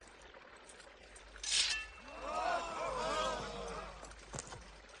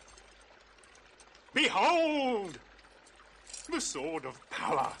Behold! The sword of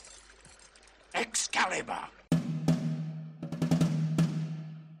power. Excalibur.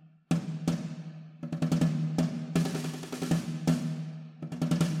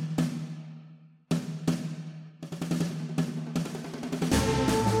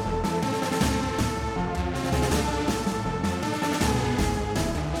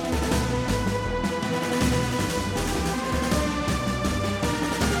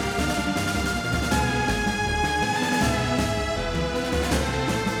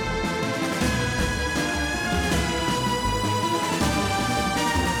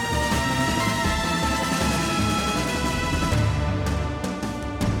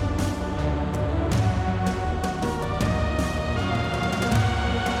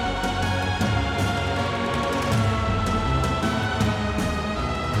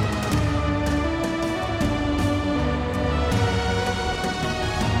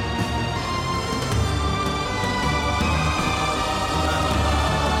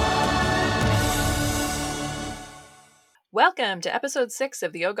 Welcome to episode 6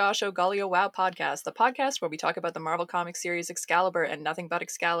 of the Oh Gosh, Oh Golly, Oh Wow podcast, the podcast where we talk about the Marvel Comics series Excalibur and nothing but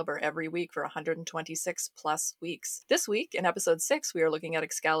Excalibur every week for 126 plus weeks. This week, in episode 6, we are looking at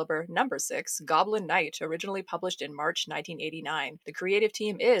Excalibur number 6, Goblin Knight, originally published in March 1989. The creative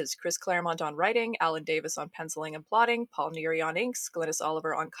team is Chris Claremont on writing, Alan Davis on penciling and plotting, Paul Neary on inks, Glynis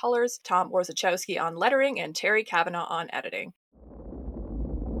Oliver on colors, Tom Orzechowski on lettering, and Terry Kavanagh on editing.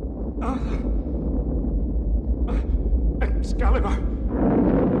 Excalibur!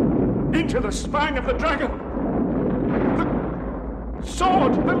 Into the spine of the dragon! The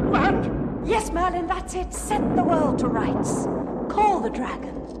sword! The land! Yes, Merlin, that's it. Set the world to rights. Call the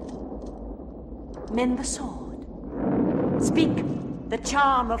dragon. Mend the sword. Speak the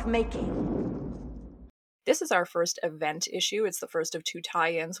charm of making. This is our first event issue. It's the first of 2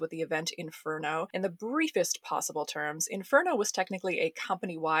 tie-ins with the event Inferno. In the briefest possible terms, Inferno was technically a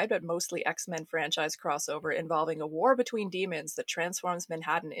company-wide but mostly X-Men franchise crossover involving a war between demons that transforms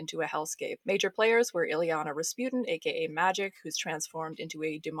Manhattan into a hellscape. Major players were Ileana Rasputin, aka Magic, who's transformed into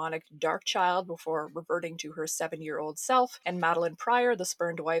a demonic dark child before reverting to her 7-year-old self, and Madeline Pryor, the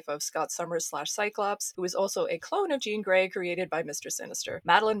spurned wife of Scott Summers / Cyclops, who is also a clone of Jean Grey created by Mr. Sinister.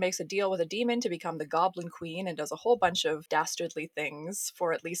 Madeline makes a deal with a demon to become the Goblin Queen and does a whole bunch of dastardly things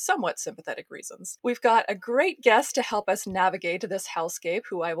for at least somewhat sympathetic reasons. We've got a great guest to help us navigate this hellscape,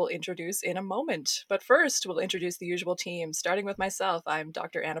 who I will introduce in a moment. But first, we'll introduce the usual team, starting with myself. I'm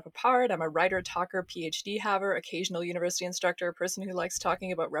Dr. Anna Papard. I'm a writer, talker, PhD haver, occasional university instructor, a person who likes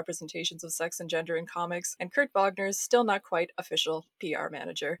talking about representations of sex and gender in comics, and Kurt Wagner's still not quite official PR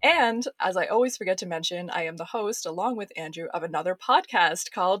manager. And, as I always forget to mention, I am the host, along with Andrew, of another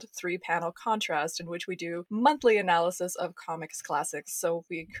podcast called 3-Panel Contrast, in which we do monthly analysis of comics classics. So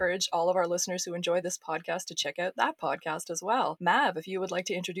we encourage all of our listeners who enjoy this podcast to check out that podcast as well. Mav, if you would like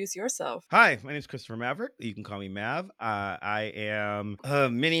to introduce yourself. Hi, my name is Christopher Maverick. You can call me Mav. I am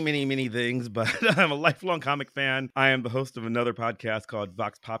many things, but I'm a lifelong comic fan. I am the host of another podcast called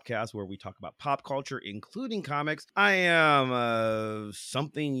Vox Popcast, where we talk about pop culture, including comics. I am a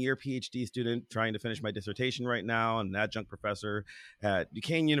something-year PhD student trying to finish my dissertation right now. I'm an adjunct professor at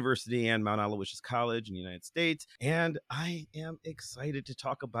Duquesne University and Mount Aloysius College in the United States, and I am excited to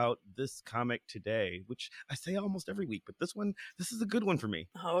talk about this comic today, which I say almost every week, but this is a good one for me.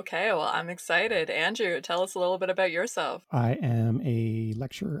 Okay, well, I'm excited. Andrew, tell us a little bit about yourself. I am a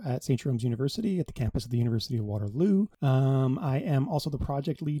lecturer at St. Jerome's University at the campus of the University of Waterloo. I am also the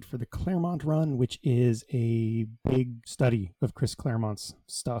project lead for the Claremont Run, which is a big study of Chris Claremont's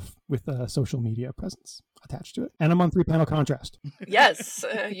stuff with a social media presence attached to it. And I'm on 3-Panel Contrast. Yes,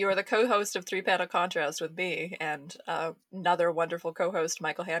 you are the co-host of 3-Panel Contrast with me and another wonderful co-host,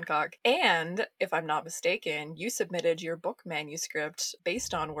 Michael Hancock. And, if I'm not mistaken, you submitted your book manuscript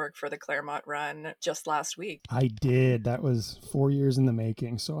based on work for the Claremont Run just last week. I did. That was 4 years in the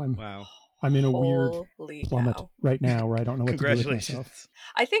making, so Wow. I'm in a weird Holy plummet cow. right now where I don't know what to do with Congratulations. myself.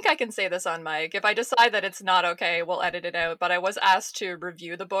 I think I can say this on mic. If I decide that it's not okay, we'll edit it out. But I was asked to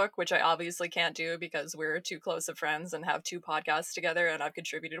review the book, which I obviously can't do because we're too close of friends and have 2 podcasts together, and I've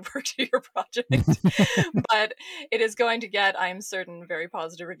contributed work to your project. But it is going to get, I'm certain, very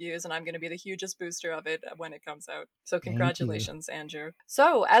positive reviews, and I'm going to be the hugest booster of it when it comes out. So congratulations, Andrew.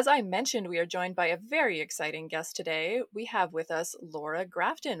 So, as I mentioned, we are joined by a very exciting guest today. We have with us Laura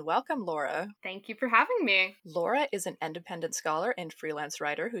Grafton. Welcome, Laura. Laura. Thank you for having me. Laura is an independent scholar and freelance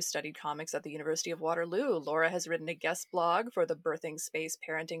writer who studied comics at the University of Waterloo. Laura has written a guest blog for the Birthing Space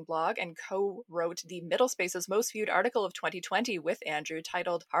Parenting blog and co-wrote the Middle Space's most viewed article of 2020 with Andrew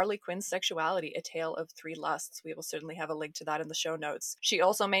titled Harley Quinn's Sexuality, A Tale of Three Lusts. We will certainly have a link to that in the show notes. She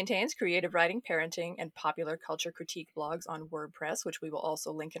also maintains creative writing, parenting, and popular culture critique blogs on WordPress, which we will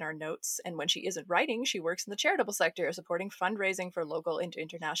also link in our notes. And when she isn't writing, she works in the charitable sector, supporting fundraising for local and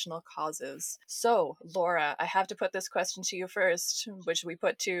international causes. So, Laura, I have to put this question to you first, which we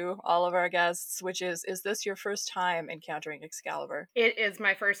put to all of our guests, which is this your first time encountering Excalibur? It is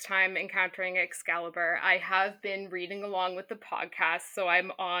my first time encountering Excalibur. I have been reading along with the podcast, so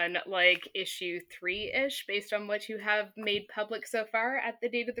I'm on like issue 3-ish based on what you have made public so far at the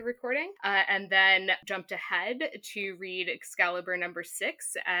date of the recording, and then jumped ahead to read Excalibur number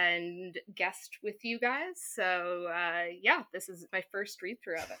 6 and guest with you guys. So yeah, this is my first read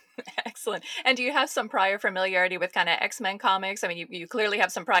through of it. Excellent. And do you have some prior familiarity with kind of X-Men comics? I mean, you clearly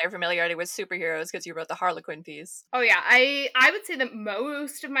have some prior familiarity with superheroes because you wrote the Harlequin piece. Oh yeah, I would say that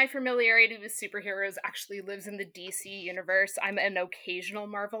most of my familiarity with superheroes actually lives in the DC universe. I'm an occasional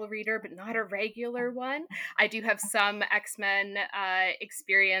Marvel reader, but not a regular one. I do have some X-Men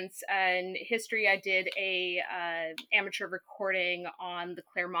experience and history. I did a amateur recording on the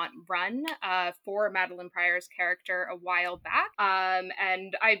Claremont run for Madeline Pryor's character a while back.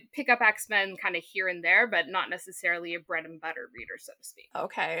 And I pick up X-Men kind of here and there, but not necessarily a bread and butter reader, so to speak.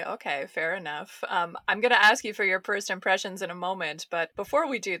 Okay, fair enough. I'm going to ask you for your first impressions in a moment, but before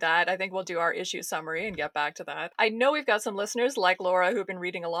we do that, I think we'll do our issue summary and get back to that. I know we've got some listeners like Laura who've been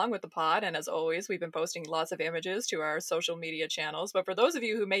reading along with the pod, and as always, we've been posting lots of images to our social media channels, but for those of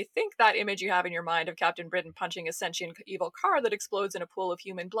you who may think that image you have in your mind of Captain Britain punching a sentient evil car that explodes in a pool of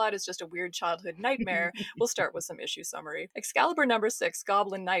human blood is just a weird childhood nightmare, we'll start with some issue summary. Excalibur number 6,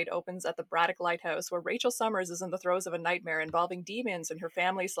 Goblin Night, opens at the Braddock Lighthouse, where Rachel Summers is in the throes of a nightmare involving demons and her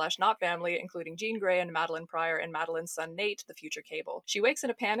family/not family, including Jean Grey and Madeline Pryor and Madeline's son Nate, the future Cable. She wakes in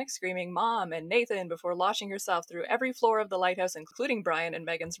a panic, screaming "Mom" and "Nathan" before launching herself through every floor of the lighthouse, including Brian and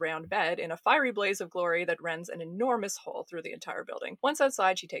Megan's round bed, in a fiery blaze of glory that rends an enormous hole through the entire building. Once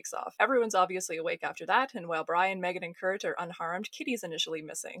outside, she takes off. Everyone's obviously awake after that, and while Brian, Megan, and Kurt are unharmed, Kitty's initially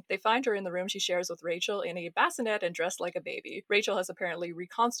missing. They find her in the room she shares with Rachel in a bassinet and dressed like a baby. Rachel has apparently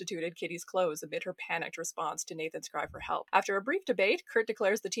reconstituted Kitty's clothes amid her panicked response to Nathan's cry for help. After a brief debate, Kurt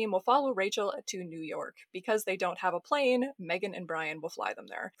declares the team will follow Rachel to New York. Because they don't have a plane, Megan and Brian will fly them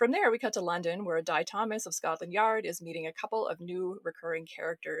there. From there, we cut to London, where Di Thomas of Scotland Yard is meeting a couple of new recurring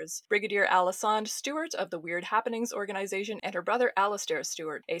characters. Brigadier Alisande Stewart of the Weird Happenings organization and her brother Alistair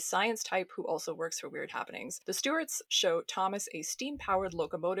Stewart, a science type who also works for Weird Happenings. The Stewarts show Thomas a steam-powered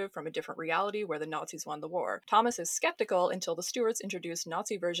locomotive from a different reality where the Nazis won the war. Thomas is skeptical until the Stewarts introduce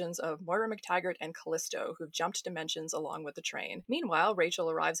Nazi versions of Moira McTaggart and Callisto, who've jumped dimensions along with the train. Meanwhile, Rachel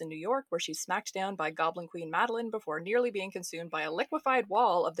arrives in New York, where she's smacked down by Goblin Queen Madeline before nearly being consumed by a liquefied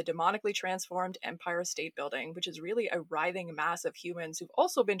wall of the demonically transformed Empire State Building, which is really a writhing mass of humans who've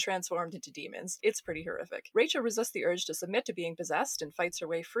also been transformed into demons. It's pretty horrific. Rachel resists the urge to submit to being possessed and fights her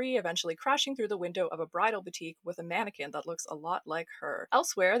way free, eventually crashing through the window of a bridal boutique with a mannequin that looks a lot like her.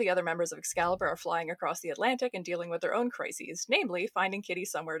 Elsewhere, the other members of Excalibur are flying across the Atlantic and dealing with their own crises, namely finding Kitty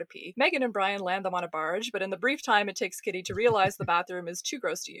somewhere to pee. Megan and Brian land them on a barge, but in the brief time it takes Kitty to realize the bathroom is too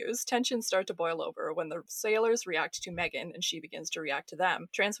gross to use, tensions start to boil over when the sailors react to Megan and she begins to react to them,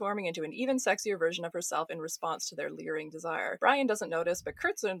 transforming into an even sexier version of herself in response to their leering desire. Brian doesn't notice, but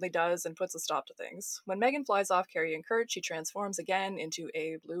Kurt certainly does and puts a stop to things. When Megan flies off carrying Kurt, she transforms again into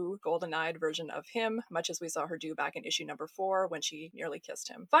a blue, golden-eyed version of him, much as we saw her do back in issue number 4 when she nearly kissed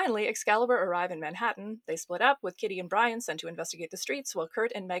him. Finally, Excalibur arrive in Manhattan. They split up, with Kitty and Brian sent to investigate the streets, while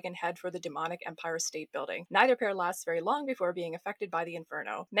Kurt and Megan head for the demonic Empire State Building. Neither pair lasts very long before being affected by the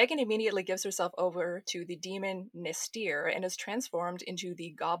inferno. Megan immediately gives herself over to the demon Nestir and is transformed into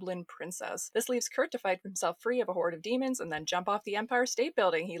the Goblin Princess. This leaves Kurt to fight himself free of a horde of demons and then jump off the Empire State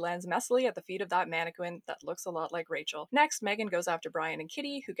Building. He lands messily at the feet of that mannequin that looks a lot like Rachel. Next, Megan goes after Brian and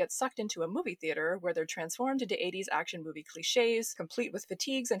Kitty, who get sucked into a movie theater where they're transformed into 80s action movie cliches, complete with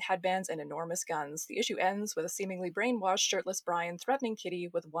fatigues and headbands and enormous guns. The issue ends with a seemingly brainwashed, shirtless Brian threatening Kitty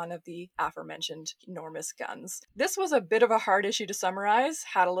with one of the aforementioned enormous guns. This was a bit of a hard issue to summarize,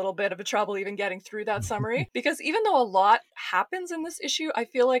 had a little bit of a trouble even getting through that summary, because even though a lot happens in this issue, I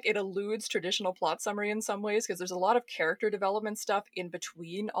feel like it eludes traditional plot summary in some ways, because there's a lot of character development stuff in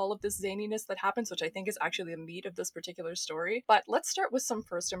between all of this zaniness that happens, which I think is actually the meat of this particular story. But let's start with some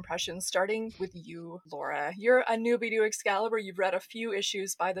first impressions, starting with you, Laura. You're a newbie to Excalibur. You've read a few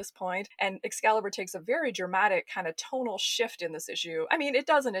issues by this point, and Excalibur takes a very dramatic kind of tonal shift in this issue. I mean, it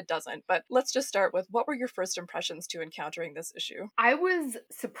doesn't, it doesn't. But let's just start with, what were your first impressions to encountering this issue? I was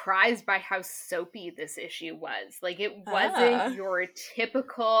surprised by how soapy this issue was. Like, it wasn't your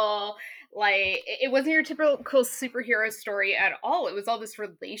typical, like, it wasn't your typical superhero story at all. It was all this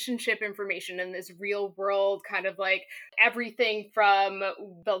relationship information and this real world kind of like everything from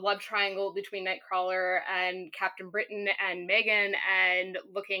the love triangle between Nightcrawler and Captain Britain and Megan, and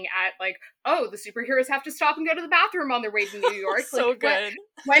looking at like, oh, the superheroes have to stop and go to the bathroom on their way to New York. So like, good.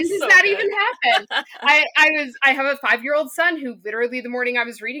 When does So that good. even happen? I have a 5-year-old son who literally the morning I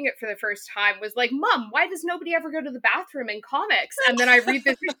was reading it for the first time was like, Mom, why does nobody ever go to the bathroom in comics? And then I read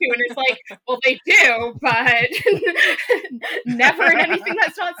this issue and it's like, well, they do, but never in anything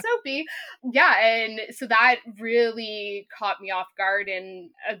that's not soapy. Yeah, and so that really caught me off guard in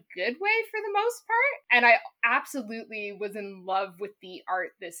a good way for the most part. And I absolutely was in love with the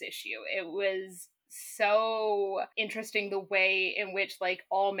art this issue. It was so interesting the way in which like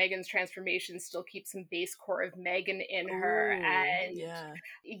all Megan's transformations still keep some base core of Megan in her. Ooh, and yeah.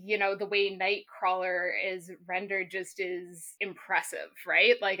 you know, the way Nightcrawler is rendered just is impressive,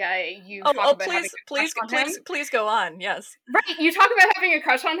 right? Like you talk about having a crush on him. Please go on. Yes. Right, you talk about having a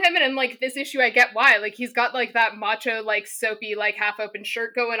crush on him, and in like this issue I get why. Like he's got like that macho, like soapy, like half open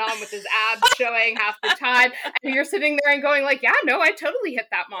shirt going on with his abs showing half the time, and you're sitting there and going like, yeah, no, I totally hit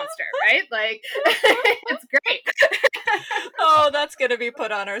that monster, right? Like it's great. Oh, that's gonna be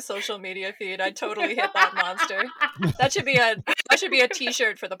put on our social media feed. I totally hit that monster. That should be a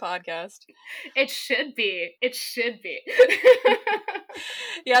t-shirt for the podcast. It should be. It should be.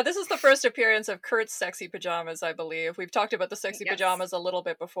 Yeah, this is the first appearance of Kurt's sexy pajamas, I believe. We've talked about the sexy pajamas a little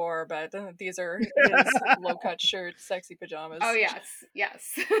bit before, but these are his low-cut shirt sexy pajamas. Oh,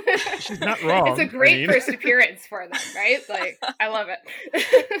 yes. She's not wrong. It's a great first appearance for them, right? Like, I love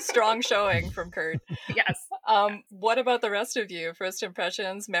it. Strong showing from Kurt. Yes. What about the rest of you? First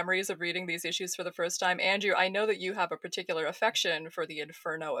impressions, memories of reading these issues for the first time? Andrew, I know that you have a particular affection for the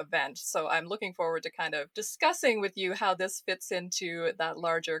Inferno event, so I'm looking forward to kind of discussing with you how this fits into that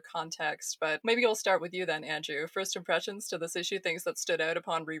larger context. But maybe I'll start with you then, Andrew. First impressions to this issue, things that stood out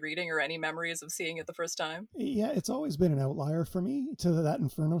upon rereading, or any memories of seeing it the first time? Yeah, it's always been an outlier for me to that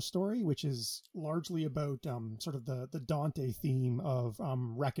Inferno story, which is largely about sort of the Dante theme of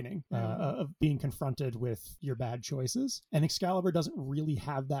reckoning, of being confronted with your bad choices. And Excalibur doesn't really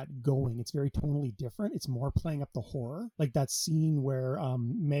have that going. It's very tonally different. It's more playing up the horror. Like that scene where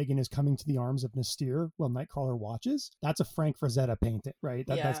Megan is coming to the arms of Mystere while Nightcrawler watches. That's a Frank Frazetta painting, right?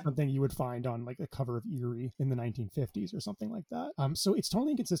 That's something you would find on like the cover of Eerie in the 1950s or something like that. So it's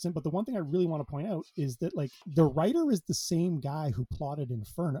totally inconsistent. But the one thing I really want to point out is that like the writer is the same guy who plotted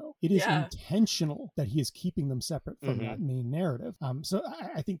Inferno. It is intentional that he is keeping them separate from that main narrative. So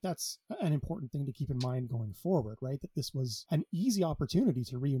I think that's an important thing to keep in mind going forward, right? That this was an easy opportunity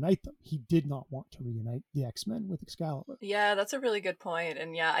to reunite them. He did not want to reunite the X-Men with Excalibur. Yeah, that's a really good point.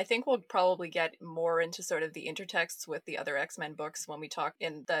 And yeah, I think we'll probably get more into sort of the intertexts with the other X-Men books when we talk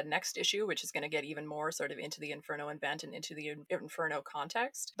in the next issue, which is going to get even more sort of into the Inferno event and into the Inferno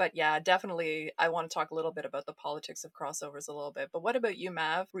context. But yeah, definitely I want to talk a little bit about the politics of crossovers a little bit. But what about you,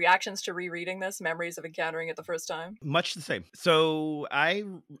 Mav? Reactions to rereading this, memories of encountering it the first time? Much the same. So I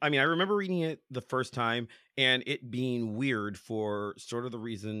remember reading it the first time and it being weird for sort of the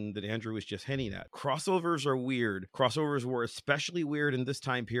reason that Andrew was just hinting at. Crossovers are weird. Crossovers were especially weird in this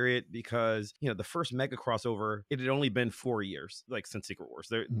time period because, you know, the first mega crossover, it had only been 4 years, like since Secret Wars.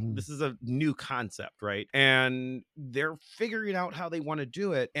 This is a new concept, right? And they're figuring out how they want to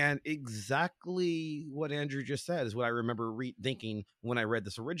do it. And exactly what Andrew just said is what I remember thinking when I read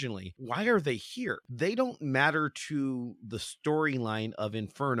this originally. Why are they here? They don't matter to the storyline of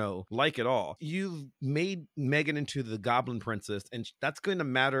Inferno like at all. You've made Megan into the Goblin Princess, and that's going to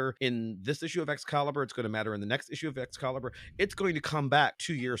matter in this issue of Excalibur. It's going to matter in the next issue of Excalibur. It's going to come back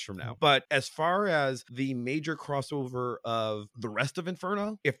 2 years from now. But as far as the major crossover of the rest of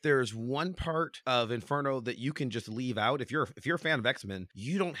Inferno, if there's one part of Inferno that you can just leave out, if you're a fan of X-Men,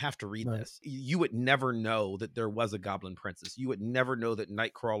 you don't have to read this. You would never know that there was a Goblin Princess. You would never know that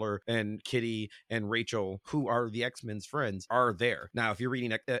Nightcrawler and Kitty and Rachel, who are the X-Men's friends, are there. Now, if you're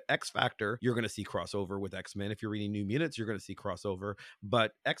reading X Factor, you're going to see crossover with X-Men. If you're reading New Mutants, you're going to see crossover.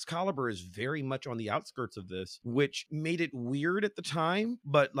 But Excalibur is very much on the outskirts of this, which made it weird at the time.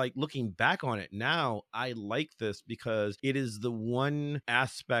 But like looking back on it now, I like this because it is the one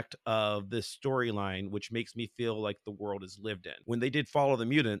aspect of this storyline which makes me feel like the world is lived in. When they did Fall of the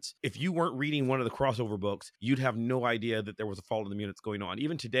Mutants, if you weren't reading one of the crossover books, you'd have no idea that there was a Fall of the Mutants going on.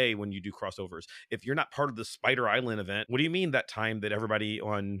 Even today, when you do crossovers, if you're not part of the Spider Island event, what do you mean that time that everybody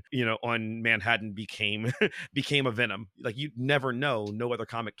on Manhattan became became became a venom. Like, you never know. No other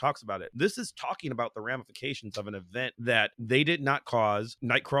comic talks about it. This is talking about the ramifications of an event that they did not cause.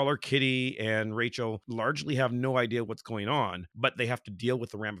 Nightcrawler, Kitty, and Rachel largely have no idea what's going on, but they have to deal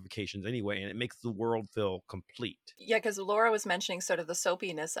with the ramifications anyway, and it makes the world feel complete. Yeah, because Laura was mentioning sort of the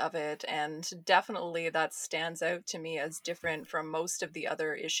soapiness of it, and definitely that stands out to me as different from most of the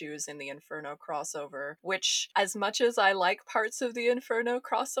other issues in the Inferno crossover, which, as much as I like parts of the Inferno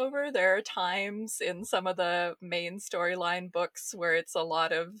crossover, there are times in some of the main storyline books where it's a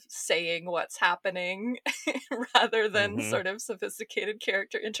lot of saying what's happening rather than sort of sophisticated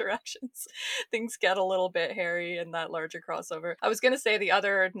character interactions. Things get a little bit hairy in that larger crossover. I was going to say the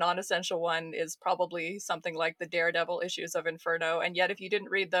other non-essential one is probably something like the Daredevil issues of Inferno, and yet if you didn't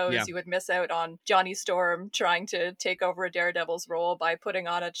read those, you would miss out on Johnny Storm trying to take over a Daredevil's role by putting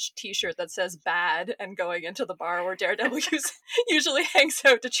on a t-shirt that says bad and going into the bar where Daredevil usually hangs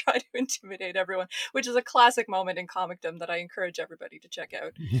out to try to intimidate everyone, which is a classic moment in comicdom that I encourage everybody to check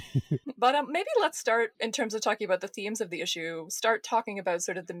out. But maybe let's start, in terms of talking about the themes of the issue, start talking about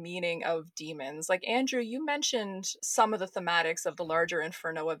sort of the meaning of demons. Like, Andrew, you mentioned some of the thematics of the larger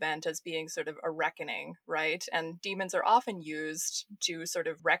Inferno event as being sort of a reckoning, right? And demons are often used to sort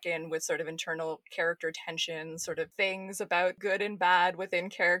of reckon with sort of internal character tension, sort of things about good and bad within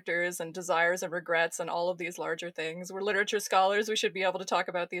characters and desires and regrets and all of these larger things. We're literature scholars. We should be able to talk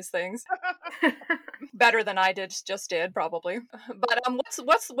about these things. Better than I just did, probably. But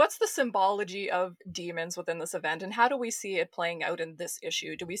what's the symbology of demons within this event, and how do we see it playing out in this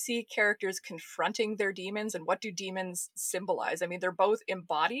issue? Do we see characters confronting their demons, and what do demons symbolize? I mean, they're both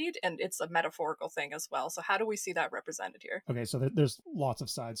embodied, and it's a metaphorical thing as well. So how do we see that represented here? Okay, so there's lots of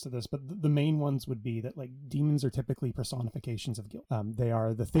sides to this, but the main ones would be that, like, demons are typically personifications of guilt. They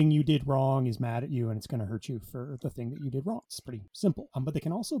are the thing you did wrong is mad at you, and it's going to hurt you for the thing that you did wrong. It's pretty simple. But they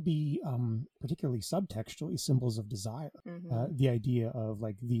can also be particularly subtextually symbols of desire. The idea of,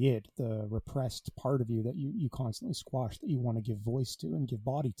 like, the id, the repressed part of you that you constantly squash, that you want to give voice to and give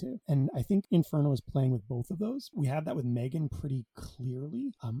body to. And I think Inferno is playing with both of those. We have that with Megan pretty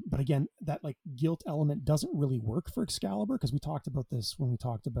clearly. But again, that, like, guilt element doesn't really work for Excalibur, because we talked about this when we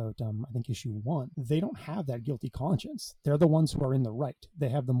talked about, I think, issue 1. They don't have that guilty conscience. They're the ones who are in the right. They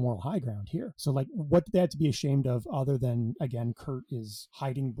have the moral high ground here. So, like, what they had to be ashamed of, other than, again, Kurt is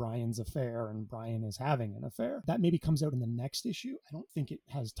hiding Brian's affair and Brian is having an affair, that maybe comes out in the next issue. I don't think it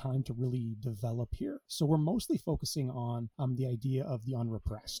has time to really develop here. So we're mostly focusing on the idea of the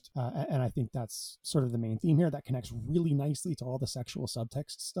unrepressed. And I think that's sort of the main theme here. That connects really nicely to all the sexual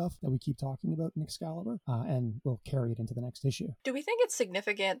subtext stuff that we keep talking about in Excalibur, and we'll carry it into the next issue. Do we think it's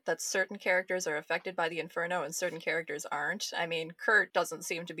significant that certain characters are affected by the Inferno and certain characters aren't? I mean, Kurt doesn't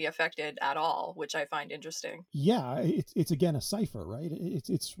seem to be affected at all, which I find interesting. Yeah, it's again a cipher, right?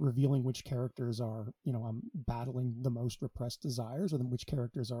 It's revealing which characters are, battling the most repressed desires, or which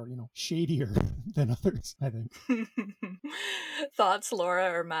characters are, shadier than others, I think. Thoughts,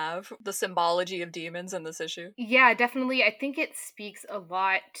 Laura or Mav? The symbology of demons in this issue? Yeah, definitely. I think it speaks a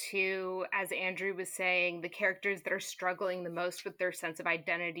lot to, as Andrew was saying, the characters that are struggling the most with their sense of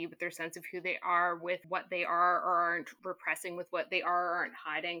identity, with their sense of who they are, with what they are or aren't repressing, with what they are or aren't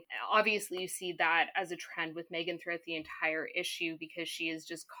hiding. Obviously, you see that as a trend with Megan throughout the entire issue, because she is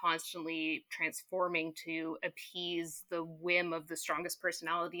just constantly transforming to appease the whim of the strongest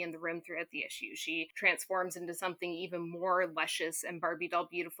personality in the room throughout the issue. She transforms into something even more luscious and Barbie doll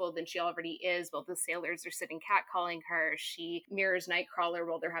beautiful than she already is while the sailors are sitting catcalling her. She mirrors Nightcrawler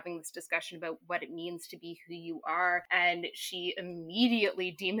while they're having this discussion about what it means to be who you are, and she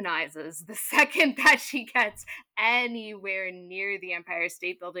immediately demonizes the second that she gets anywhere near the Empire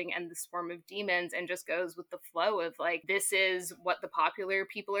State Building and the swarm of demons, and just goes with the flow of, like, this is what the popular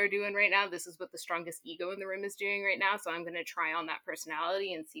people are doing right now, this is what the strongest ego in the room is doing right now, so I'm going to try on that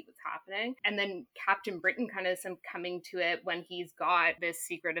personality and see what's happening. And then Captain Britain kind of coming to it when he's got this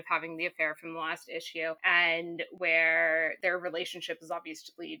secret of having the affair from the last issue, and where their relationship is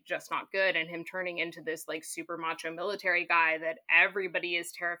obviously just not good, and him turning into this, like, super macho military guy that everybody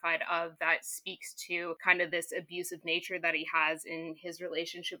is terrified of, that speaks to kind of this abusive nature that he has in his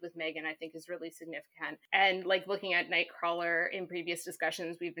relationship with Megan, I think is really significant. And, like, looking at Nightcrawler in previous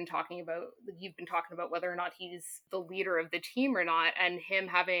discussions, you've been talking about whether or not he's the leader of the team or not, and him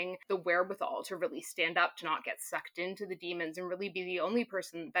having the wherewithal to really stand up, to not get sucked into the demons, and really be the only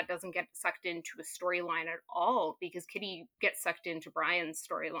person that doesn't get sucked into a storyline at all, because Kitty gets sucked into Brian's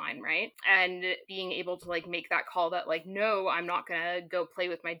storyline, right? And being able to, like, make that call that, like, no, I'm not gonna go play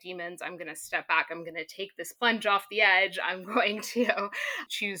with my demons, I'm gonna step back, I'm gonna take this plunge off the edge, I'm going to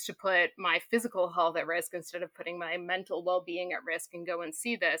choose to put my physical health at risk instead of putting my mental well-being at risk and go and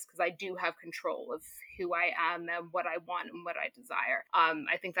see this, because I do have control of who I am and what I want and what I desire.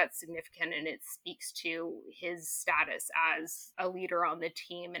 I think that's significant, and it speaks to his status as a leader on the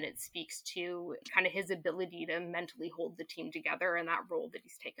team, and it speaks to kind of his ability to mentally hold the team together and that role that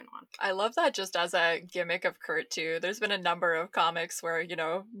he's taken on. I love that just as a gimmick of Kurt too. There's been a number of comics where, you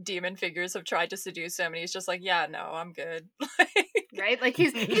know, demon figures have tried to seduce him and he's just like, yeah, no, I'm good. Right? Like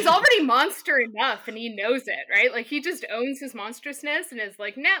he's already monster enough and he knows it, right? Like he just owns his monstrousness and is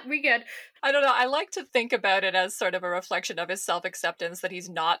like, nah, we good. I don't know. I like to think about it as sort of a reflection of his self-acceptance, that he's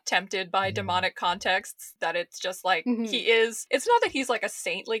not tempted by demonic contexts, that it's just like he is. It's not that he's like a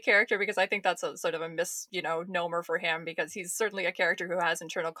saintly character, because I think that's a sort of a misnomer for him, because he's certainly a character who has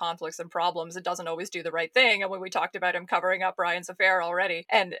internal conflicts and problems and doesn't always do the right thing. And when we talked about him covering up Brian's affair already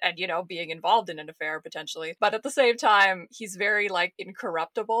and you know, being involved in an affair potentially, but at the same time, he's very like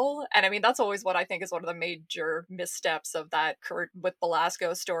incorruptible. And I mean, that's always what I think is one of the major missteps of that Kurt with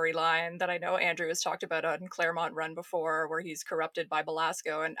Belasco storyline that I know Andrew has talked about on Claremont Run before, where he's corrupted by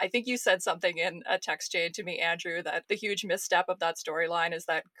Belasco. And I think you said something in a text chain to me, Andrew, that the huge misstep of that storyline is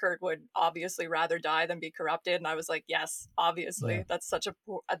that Kurt would obviously rather die than be corrupted. And I was like, yes, obviously. Yeah. That's such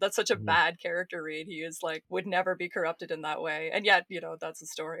a bad character read. He is like, would never be corrupted in that way. And yet, you know, that's a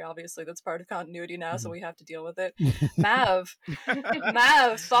story, obviously, that's part of continuity now, so we have to deal with it. Mav,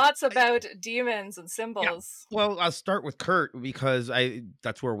 thoughts about demons and symbols? Yeah. Well, I'll start with Kurt because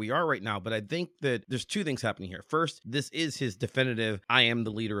that's where we are right now. But I think that there's two things happening here. First, this is his definitive, I am the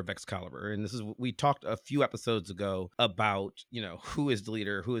leader of Excalibur. And this is, we talked a few episodes ago about, you know, who is the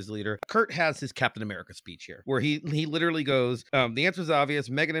leader? Kurt has his Captain America speech here, where he literally goes, the answer is obvious.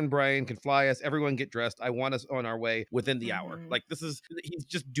 Megan and Brian can fly us. Everyone get dressed. I want us on our way within the hour. Like, he's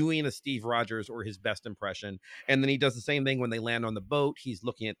just doing a Steve Rogers or his best impression. And then he does the same thing when they land on the boat. He's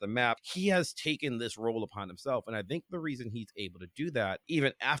looking at the map. He has taken this role upon himself. And I think the reason he's able to do that,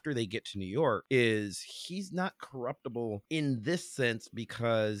 even after they get to New York, is he's not corruptible in this sense,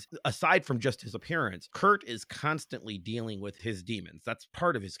 because aside from just his appearance, Kurt is constantly dealing with his demons. That's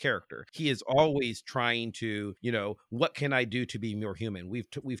part of his character. He is always trying to, you know, what can I do to be more human?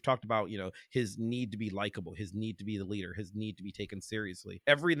 We've talked about, you know, his need to be likable, his need to be the leader, his need to be taken seriously.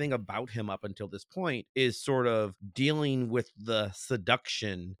 Everything about him up until this point is sort of dealing with the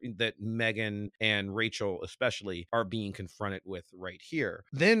seduction that Megan and Rachel especially are being confronted with right here.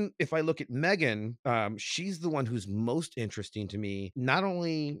 Then if I look at Megan, she's the one who's most interesting to me, not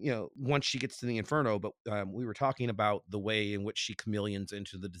only, you know, once she gets to the Inferno, but we were talking about the way in which she chameleons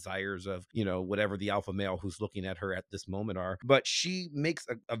into the desires of, you know, whatever the alpha male who's looking at her at this moment are. But she makes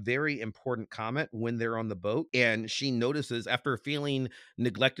a very important comment when they're on the boat, and she notices, after feeling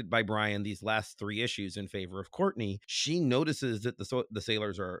neglected by Brian these last 3 issues in favor of Courtney, she notices that the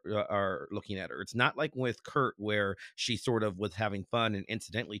sailors are looking at her. It's not like with Kurt, where she sort of was having fun and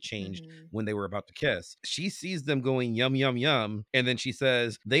incidentally changed when they were about to kiss. She sees them going yum, yum, yum, and then she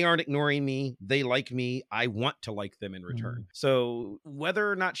says, they aren't ignoring me. They like me. I want to like them in return. So whether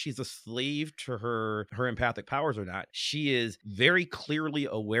or not she's a slave to her empathic powers or not, she is very clearly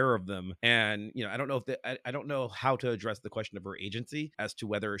aware of them. And, you know, I don't know how to address the question of her agency as to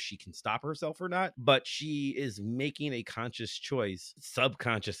whether she can stop herself or not, but she is making a conscious choice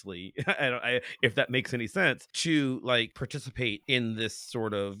subconsciously, if that makes any sense, to like participate in this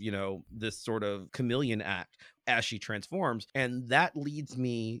sort of, you know, this sort of chameleon act as she transforms. And that leads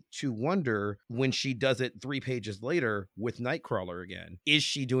me to wonder, when she does it 3 pages later with Nightcrawler again, is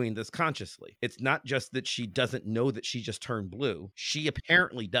she doing this consciously? It's not just that she doesn't know that she just turned blue. She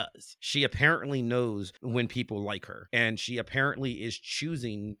apparently does. She apparently knows when people like her, and she apparently is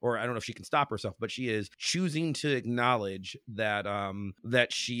choosing, or I don't know if she can stop herself, but she is choosing to acknowledge that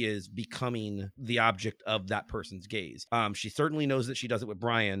that she is becoming the object of that person's gaze. She certainly knows that she does it with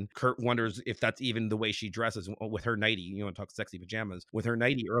Brian. Kurt wonders if that's even the way she dresses with her nightie. You want to talk sexy pajamas with her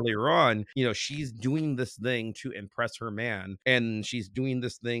nightie earlier on. You know, she's doing this thing to impress her man, and she's doing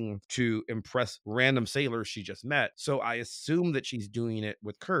this thing to impress random sailors she just met. So I assume that she's doing it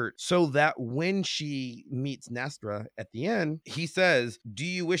with Kurt, so that when she meets Nastra at the end, he says, do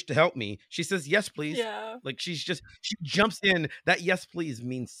you wish to help me? She says, yes, please. Yeah. Like, she jumps in. That yes, please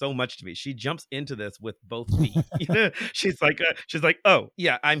means so much to me. She jumps into this with both feet. She's like, oh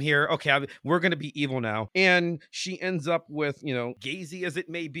yeah, I'm here. Okay, we're going to be evil now. And And she ends up with, gazy as it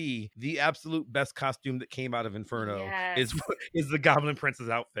may be, the absolute best costume that came out of Inferno is Yes. is the Goblin Princess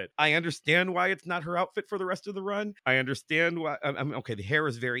outfit. I understand why it's not her outfit for the rest of the run. I understand why. I mean, okay, the hair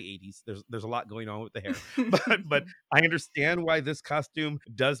is very 80s. There's a lot going on with the hair, but I understand why this costume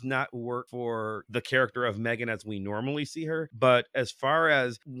does not work for the character of Megan as we normally see her. But as far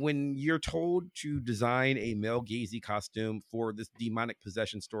as when you're told to design a male gazy costume for this demonic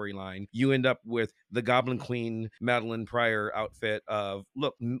possession storyline, you end up with the Goblin Queen Madeline Pryor outfit of,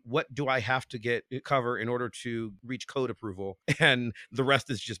 look, what do I have to cover in order to reach code approval? And the rest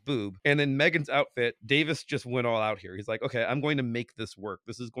is just boob. And then Megan's outfit, Davis just went all out here. He's like, okay, I'm going to make this work.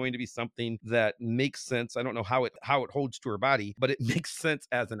 This is going to be something that makes sense. I don't know how it holds to her body, but it makes sense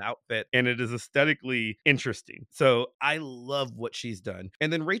as an outfit, and it is aesthetically interesting. So I love what she's done.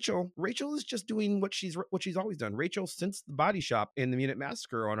 And then Rachel is just doing what she's always done. Rachel, since the body shop in the Munich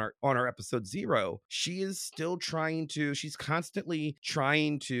Massacre on our episode 0, she's constantly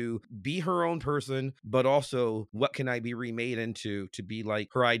trying to be her own person, but also what can I be remade into to be like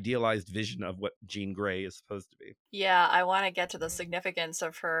her idealized vision of what Jean Grey is supposed to be. Yeah, I want to get to the significance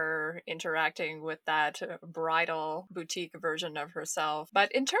of her interacting with that bridal boutique version of herself.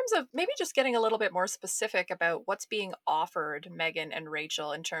 But in terms of maybe just getting a little bit more specific about what's being offered Megan and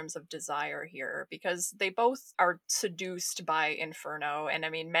Rachel in terms of desire here, because they both are seduced by Inferno. And I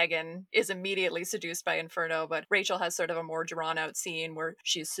mean, Megan is immediately seduced by Inferno, but Rachel has sort of a more drawn out scene where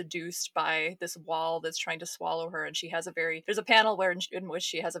she's seduced by this wall that's trying to swallow her. And there's a panel in which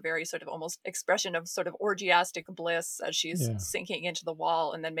she has a very sort of almost expression of sort of orgiastic bliss as she's sinking into the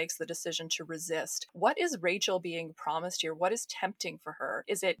wall and then makes the decision to resist. What is Rachel being promised here? What is tempting for her?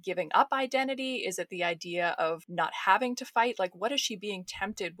 Is it giving up identity? Is it the idea of not having to fight? Like, what is she being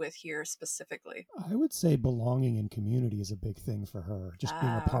tempted with here specifically? I would say belonging in community is a big thing for her. Just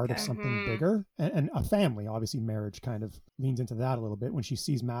being a part of something bigger and a family. Obviously, marriage kind of leans into that a little bit. When she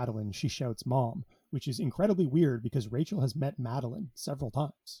sees Madeline, she shouts "Mom," which is incredibly weird because Rachel has met Madeline several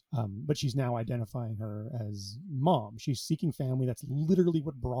times, but she's now identifying her as Mom. She's seeking family. That's literally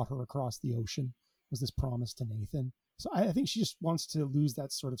what brought her across the ocean, was this promise to Nathan. So I think she just wants to lose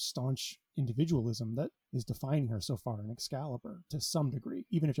that sort of staunch individualism that is defining her so far in Excalibur to some degree,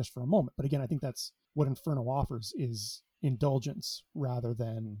 even if just for a moment. But again, I think that's what Inferno offers, is indulgence rather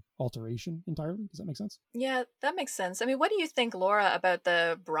than alteration entirely. Does that make sense? Yeah, that makes sense. I mean, what do you think, Laura, about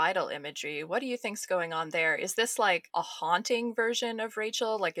the bridal imagery? What do you think's going on there? Is this like a haunting version of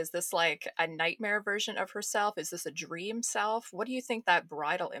Rachel? Like, is this like a nightmare version of herself? Is this a dream self? What do you think that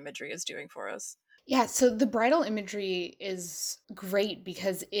bridal imagery is doing for us? Yeah, so the bridal imagery is great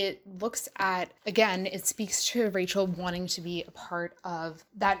because it looks at, again, it speaks to Rachel wanting to be a part of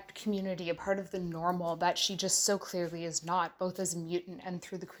that community, a part of the normal that she just so clearly is not, both as a mutant and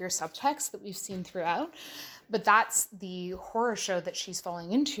through the queer subtext that we've seen throughout. But that's the horror show that she's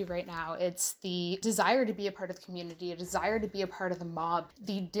falling into right now. It's the desire to be a part of the community, a desire to be a part of the mob,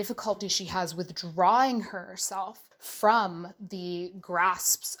 the difficulty she has withdrawing herself from the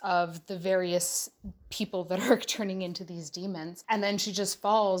grasps of the various people that are turning into these demons. And then she just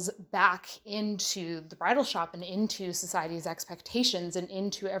falls back into the bridal shop and into society's expectations and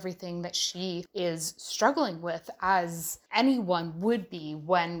into everything that she is struggling with, as anyone would be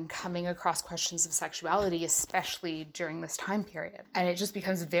when coming across questions of sexuality, especially during this time period. And it just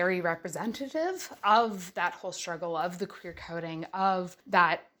becomes very representative of that whole struggle, of the queer coding, of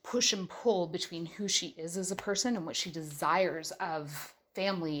that push and pull between who she is as a person and what she desires of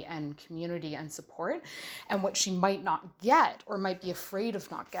family and community and support, and what she might not get or might be afraid of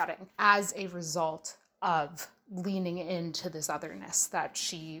not getting as a result of leaning into this otherness that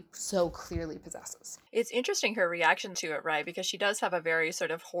she so clearly possesses. It's interesting her reaction to it, right? Because she does have a very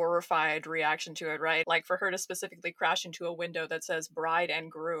sort of horrified reaction to it, right? Like for her to specifically crash into a window that says bride and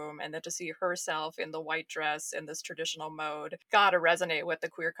groom, and then to see herself in the white dress in this traditional mode, gotta resonate with the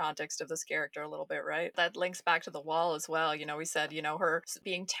queer context of this character a little bit, right? That links back to the wall as well. You know, we said, you know, her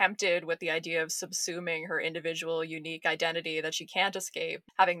being tempted with the idea of subsuming her individual unique identity that she can't escape,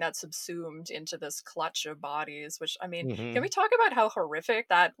 having that subsumed into this clutch of bodies, which, I mean, can we talk about how horrific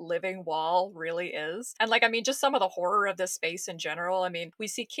that living wall really is? And like, I mean, just some of the horror of this space in general. I mean, we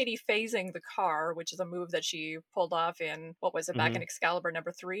see Kitty phasing the car, which is a move that she pulled off in, what was it, back in Excalibur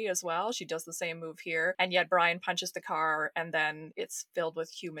 #3 as well. She does the same move here. And yet Brian punches the car and then it's filled with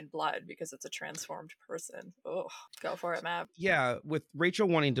human blood because it's a transformed person. Oh, go for it, Matt. Yeah, with Rachel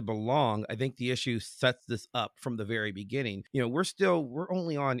wanting to belong, I think the issue sets this up from the very beginning. You know, we're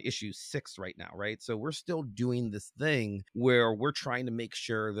only on issue 6 right now, right? So we're still doing doing this thing where we're trying to make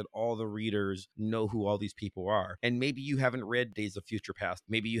sure that all the readers know who all these people are. And maybe you haven't read Days of Future Past.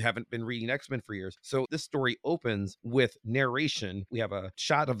 Maybe you haven't been reading X-Men for years. So this story opens with narration. We have a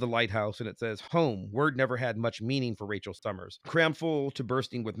shot of the lighthouse and it says, "Home. Word never had much meaning for Rachel Summers. Crammed full to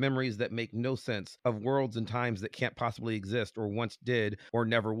bursting with memories that make no sense, of worlds and times that can't possibly exist or once did or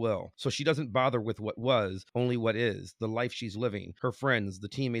never will. So she doesn't bother with what was, only what is, the life she's living, her friends, the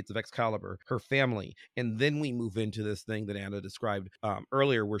teammates of Excalibur, her family." And then we move into this thing that Anna described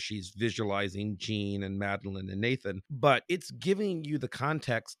earlier, where she's visualizing Jean and Madeline and Nathan. But it's giving you the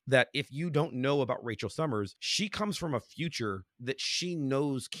context that if you don't know about Rachel Summers, she comes from a future that she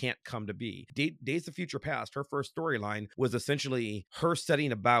knows can't come to be. Days of Future Past, her first storyline was essentially her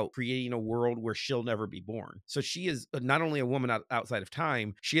setting about creating a world where she'll never be born. So she is not only a woman outside of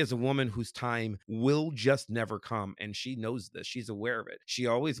time, she is a woman whose time will just never come. And she knows this. She's aware of it. She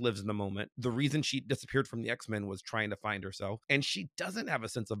always lives in the moment. The reason she disappeared from the X-Men was trying to find herself. And she doesn't have a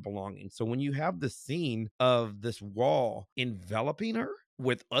sense of belonging. So when you have this scene of this wall enveloping her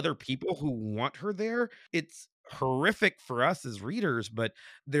with other people who want her there, it's horrific for us as readers. But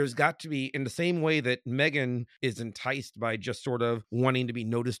there's got to be, in the same way that Megan is enticed by just sort of wanting to be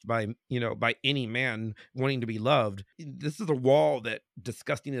noticed by, by any man, wanting to be loved, this is a wall that,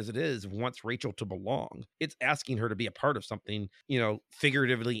 disgusting as it is, wants Rachel to belong. It's asking her to be a part of something,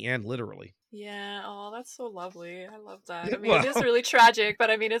 figuratively and literally. Yeah, oh, that's so lovely. I love that. I mean, Well, it is really tragic, but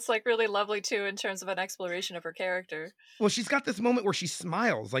I mean, it's like really lovely too in terms of an exploration of her character. well, she's got this moment where she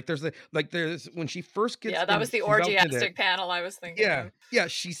smiles. Like there's when she first gets Yeah, that was the enveloped in it. orgiastic panel I was thinking Yeah, of. yeah,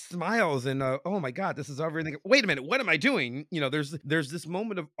 she smiles and oh my God, this is everything. Wait a minute, what am I doing? There's this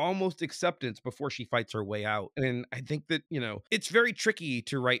moment of almost acceptance before she fights her way out. And I think that, it's very tricky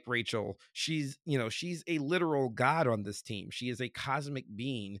to write Rachel. She's a literal god on this team. She is a cosmic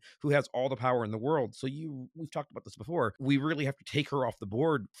being who has all the power in the world. So we've talked about this before. We really have to take her off the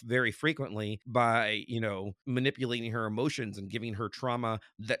board very frequently by, manipulating her emotions and giving her trauma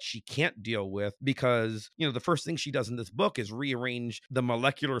that she can't deal with, because, the first thing she does in this book is rearrange the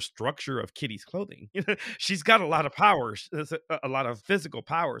molecular structure of Kitty's clothing. She's got a lot of power, a lot of physical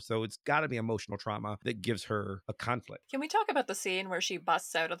power. So it's got to be emotional trauma that gives her a conflict. Can we talk about the scene where she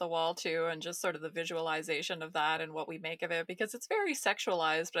busts out of the wall too, and just sort of the visualization of that and what we make of it? Because it's very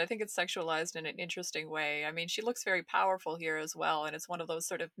sexualized, but I think it's sexualized in an interesting way. I mean, she looks very powerful here as well, and it's one of those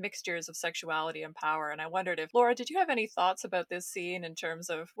sort of mixtures of sexuality and power. And I wondered if, Laura, did you have any thoughts about this scene in terms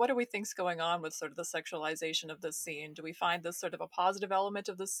of what do we think's going on with sort of the sexualization of this scene? Do we find this sort of a positive element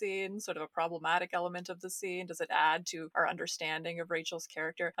of the scene, sort of a problematic element of the scene? Does it add to our understanding of Rachel's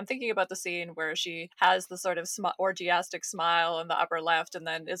character? I'm thinking about the scene where she has the sort of orgiastic smile in the upper left and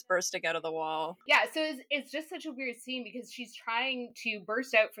then is bursting out of the wall. Yeah, so it's just such a weird scene because she's trying to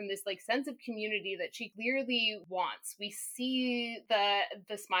burst out from this like sense of community that she clearly wants. We see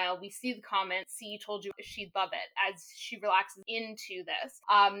the smile, we see the comments, "See, told you she'd love it," as she relaxes into this.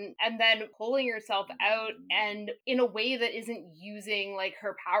 And then pulling herself out, and in a way that isn't using like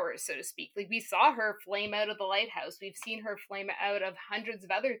her powers, so to speak. Like, we saw her flame out of the lighthouse. We've seen her flame out of hundreds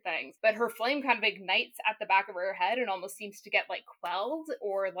of other things, but her flame kind of ignites at the back of her head and almost seems to get like quelled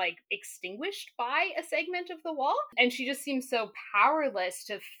or like extinguished by a segment of the wall. And she just seems so powerless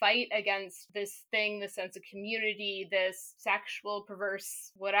to fight against this thing, this sense of community, this sexual,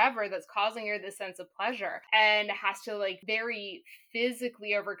 perverse, whatever that's causing her this sense of pleasure, and has to like very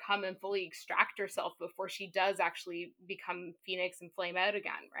physically overcome and fully extract herself before she does actually become Phoenix and flame out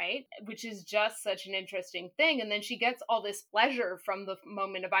again, right? Which is just such an interesting thing. And then she gets all this pleasure from the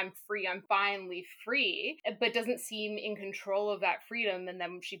moment of "I'm free, I'm finally free," but doesn't seem in control of that freedom. And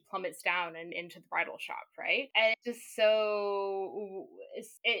then she plummets down and into the bridal shop, right? And it's just so,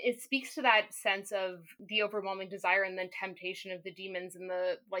 it speaks to that sense of the overwhelming desire and then temptation of the demons, and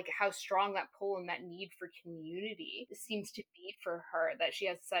the like, how strong that pull and that need for community seems to be for her, that she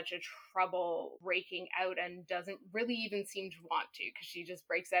has such a trouble breaking out and doesn't really even seem to want to, because she just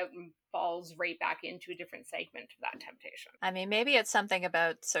breaks out and falls right back into a different segment of that temptation. I mean, maybe it's something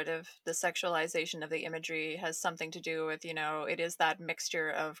about sort of the sexualization of the imagery has something to do with, it is that mixture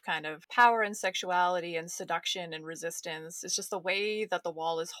of kind of power and sexuality and seduction and resistance. It's just the way that the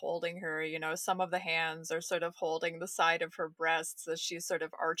wall is holding her. Some of the hands are sort of holding the side of her breasts as she's sort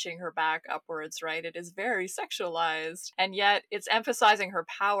of arching her back upwards, right? It is very sexualized, and yet it's emphasizing her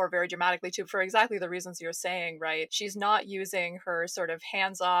power very dramatically too, for exactly the reasons you're saying, right? She's not using her sort of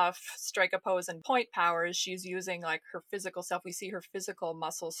hands-off, strike a pose and point powers. She's using like her physical self. We see her physical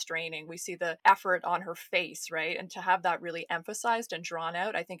muscles straining. We see the effort on her face, right? And to have that really emphasized and drawn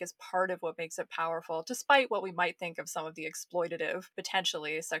out, I think is part of what makes it powerful, despite what we might think of some of the exploitative,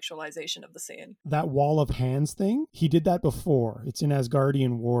 potentially sexual sexualization of the scene. That wall of hands thing, he did that before. It's in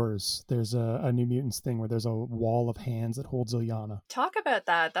Asgardian Wars. There's a New Mutants thing where there's a wall of hands that holds Ilyana. Talk about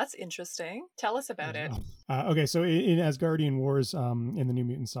that. That's interesting. Tell us about it. Okay, so in Asgardian Wars, in the New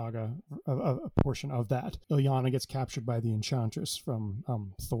Mutant Saga, a portion of that, Ilyana gets captured by the Enchantress from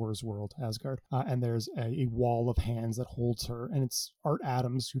Thor's world, Asgard, and there's a wall of hands that holds her, and it's Art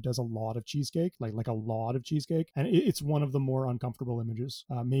Adams who does a lot of cheesecake, like a lot of cheesecake, and it's one of the more uncomfortable images,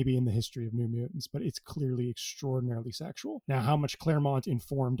 maybe in the history of New Mutants, but it's clearly extraordinarily sexual. Now, how much Claremont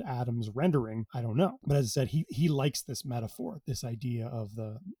informed Adams' rendering, I don't know, but as I said, he likes this metaphor, this idea of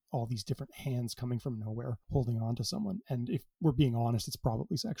all these different hands coming from nowhere holding on to someone, and if we're being honest, it's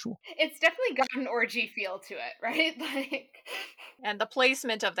probably sexual. It's definitely got an orgy feel to it, right? Like, and the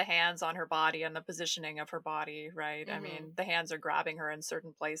placement of the hands on her body and the positioning of her body, right? Mm-hmm. I mean, the hands are grabbing her in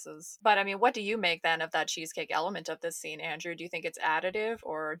certain places. But I mean, what do you make then of that cheesecake element of this scene, Andrew? Do you think it's additive,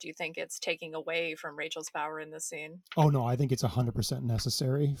 or do you think it's taking away from Rachel's power in this scene? Oh no, I think it's 100%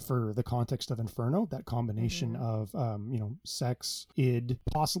 necessary for the context of Inferno. That combination of sex, id,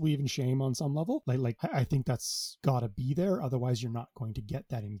 possibly even shame on some level. Like I think that's got to be there. Otherwise, you're not going to get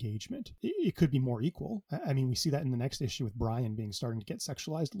that engagement. It could be more equal. I mean, we see that in the next issue with Brian starting to get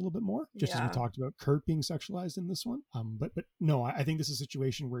sexualized a little bit more, just as we talked about Kurt being sexualized in this one. But no, I think this is a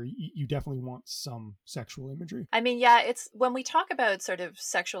situation where you definitely want some sexual imagery. I mean, yeah, it's when we talk about sort of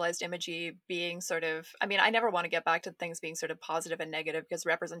sexualized imagery being sort of, I mean, I never want to get back to things being sort of positive and negative because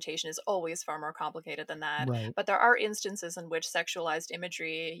representation is always far more complicated than that. Right. But there are instances in which sexualized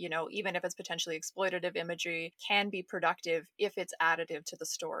imagery, even if it's potentially exploitative imagery, can be productive if it's additive to the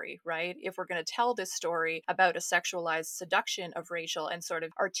story, right? If we're going to tell this story about a sexualized seduction of Rachel and sort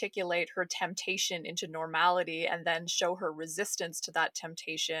of articulate her temptation into normality and then show her resistance to that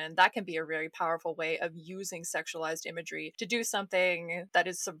temptation, that can be a very powerful way of using sexualized imagery to do something that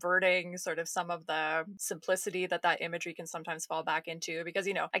is subverting sort of some of the simplicity that imagery can sometimes fall back into. Because,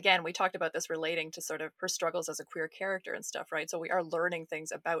 again, we talked about this relating to sort of her struggles as a queer character and stuff, right? So we are learning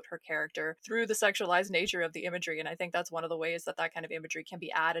things about her character through the sexualized nature of the imagery. And I think that's one of the ways that kind of imagery can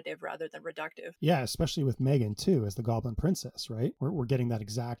be additive rather than reductive. Yeah, especially with Megan too, as the Goblin Princess, right? We're getting that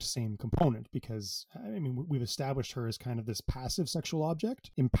exact same component because, I mean, we've established her as kind of this passive sexual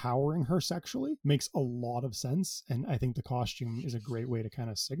object. Empowering her sexually makes a lot of sense. And I think the costume is a great way to kind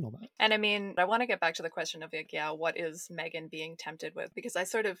of signal that. And I mean, I want to get back to the question of what is Megan being tempted with? Because I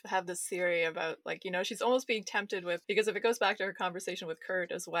sort of have this theory about she's almost being tempted with, because if it goes back to her conversation with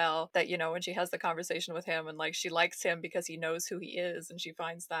Kurt as well, that, when she has the conversation with him and she likes him because he knows who he is and she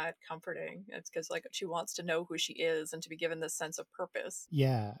finds that comforting. It's because she wants to know who she is and to be given this sense of purpose.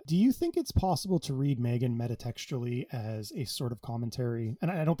 Yeah. Do you think it's possible to read Megan metatextually as a sort of commentary? And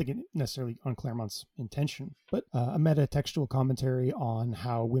I don't think it necessarily on Claremont's intention, but a metatextual commentary on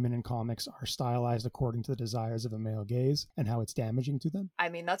how women in comics are stylized according to the desires of a male gaze and how it's damaging to them? I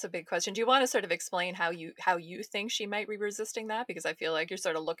mean, that's a big question. Do you want to sort of explain how you think she might be resisting that? Because I feel like you're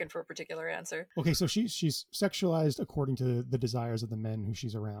sort of looking for a particular answer. Okay, so she's sexualized according to the desires of the men who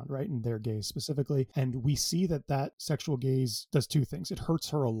she's around, right? And their gaze specifically. And we see that sexual gaze does two things. It hurts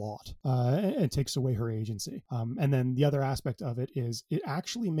her a lot and takes away her agency. And then the other aspect of it is it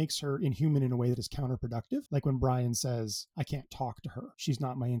actually makes her inhuman in a way that is counterproductive. Like when Brian says, I can't talk to her. She's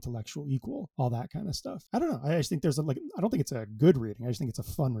not my intellectual equal, all that kind of stuff. I don't know. I just think I don't think it's a good reading. I just think it's a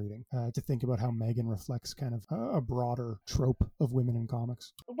fun reading to think about how Megan reflects kind of a broader trope of women in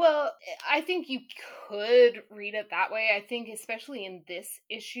comics. Well, I think you could read it that way. I think especially in this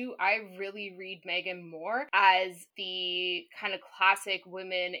issue, I really read Megan more as the kind of classic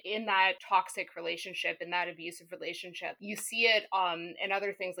women in that toxic relationship, in that abusive relationship. You see it in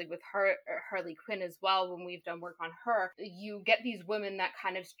other things like with Harley Quinn as well. When we've done work on her, you get these women that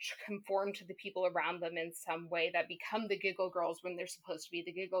kind of conform to the people around them in some way, that become the giggle girls when they're supposed to be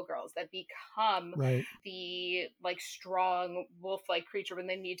the giggle girls, that become the strong wolf-like creature when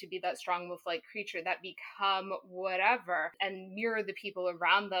they need to be that strong wolf-like creature, that become whatever and mirror the people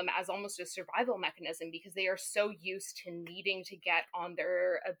around them as almost a survival mechanism because they are so used to needing to get on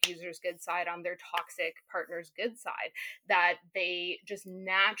their abuser's good side, on their toxic partner's good side, that they just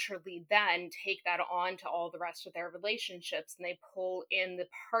naturally then take that on to all the rest of their relationships, and they pull in the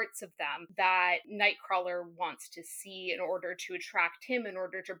parts of them that Nightcrawler wants to see in order to attract him, in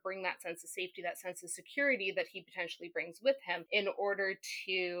order to bring that sense of safety, that sense of security that he potentially brings with him, in order order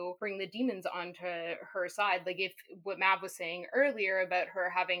to bring the demons onto her side. Like, if what Mav was saying earlier about her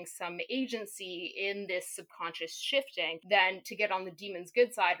having some agency in this subconscious shifting, then to get on the demon's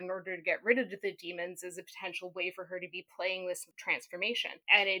good side in order to get rid of the demons is a potential way for her to be playing this transformation.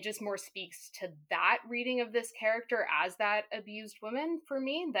 And it just more speaks to that reading of this character as that abused woman for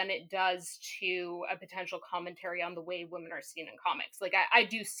me than it does to a potential commentary on the way women are seen in comics. Like, I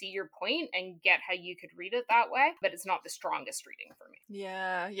do see your point and get how you could read it that way, but it's not the strongest reading for me.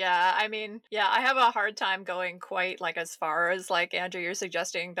 Yeah. I mean, yeah, I have a hard time going quite like as far as like Andrew, you're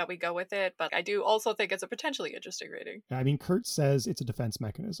suggesting that we go with it, but I do also think it's a potentially interesting reading. I mean, Kurt says it's a defense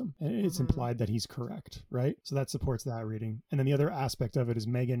mechanism, and it's implied that he's correct, right? So that supports that reading. And then the other aspect of it is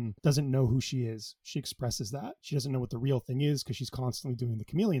Megan doesn't know who she is. She expresses that. She doesn't know what the real thing is because she's constantly doing the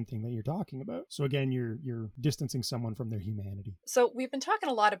chameleon thing that you're talking about. So again, you're distancing someone from their humanity. So we've been talking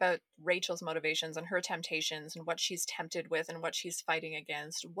a lot about Rachel's motivations and her temptations and what she's tempted with and what she's fighting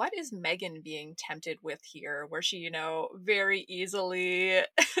against. What is Megan being tempted with here, where she, very easily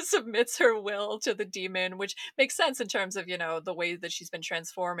submits her will to the demon, which makes sense in terms of, the way that she's been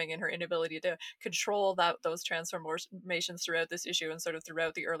transforming and her inability to control those transformations throughout this issue and sort of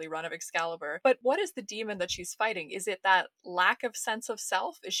throughout the early run of Excalibur. But what is the demon that she's fighting? Is it that lack of sense of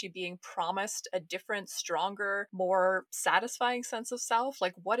self? Is she being promised a different, stronger, more satisfying sense of self?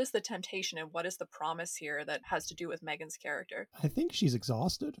 Like, what is the temptation and what is the promise here that has to do with Megan's character? I think she's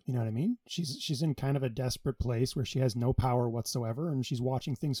exhausted. You know what I mean? She's in kind of a desperate place where she has no power whatsoever and she's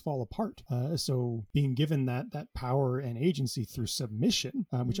watching things fall apart. So being given that power and agency through submission,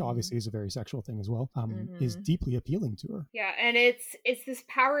 which obviously is a very sexual thing as well, is deeply appealing to her. Yeah, and it's this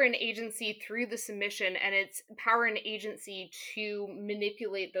power and agency through the submission, and it's power and agency to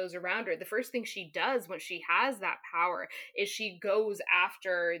manipulate those around her. The first thing she does when she has that power is she goes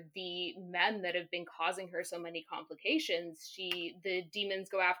after the men that have been causing her so many complications. The demons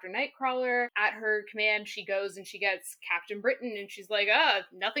go after Nightcrawler. At her command, she goes and she gets Captain Britain, and she's like,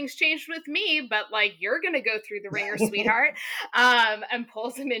 nothing's changed with me, but like, you're gonna go through the ringer, sweetheart, and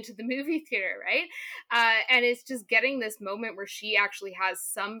pulls him into the movie theater, right? And it's just getting this moment where she actually has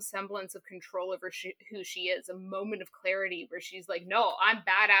some semblance of control over who she is, a moment of clarity where she's like, no, I'm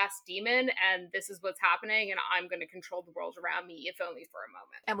badass demon, and this is what's happening, and I'm going to control the world around me, if only for a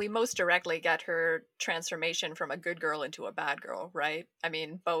moment. And we most directly get her transformation from a good girl into a bad girl, right? I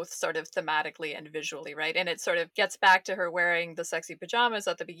mean, both sort of thematically and visually, right? And it sort of gets back to her wearing the sexy pajamas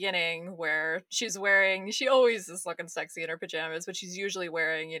at the beginning, where she always is looking sexy in her pajamas, but she's usually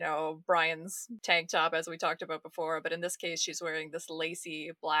wearing, Brian's tank top, as we talked about before. But in this case, she's wearing this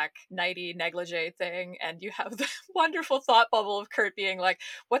lacy black nighty negligee thing. And you have the wonderful thought bubble of Kurt being like,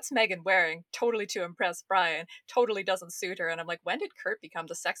 what's Megan wearing? Totally to impress Brian. Totally doesn't suit her. And I'm like, when did Kurt become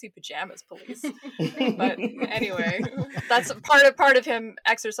the sexy pajamas police? But anyway, that's part of him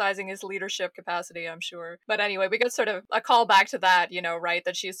exercising his leadership capacity, I'm sure. But anyway, we get sort of a call back to that, right?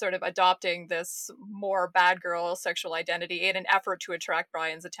 That she's sort of adopting this more bad girl sexual identity in an effort to attract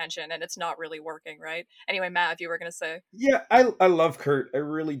Brian's attention, and it's not really working, right? Anyway, Matt, you were going to say. Yeah, I love Kurt. I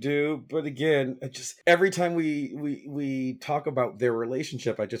really do. But again, every time we talk about their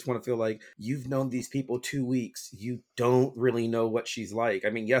relationship, I just want to feel like you've known these people 2 weeks. You don't really know what she's like. I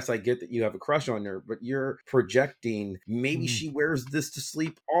mean, yes, I get that you have a crush on her, but you're projecting. Maybe she wears this to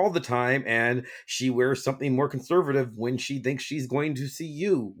sleep all the time, and she wears something more conservative when she thinks she's going to see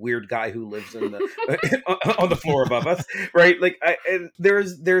you, weird guy who lives in the on the floor above us, right? Like, and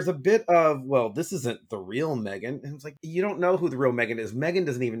there's a bit of, well, this isn't the real Megan. And it's like, you don't know who the real Megan is. Megan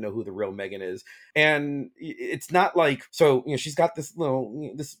doesn't even know who the real Megan is. And it's not like, so, she's got this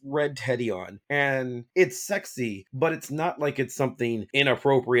this red teddy on, and it's sexy, but it's not like it's something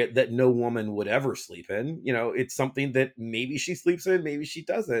inappropriate that no woman would ever sleep in. It's something that maybe she sleeps in, maybe she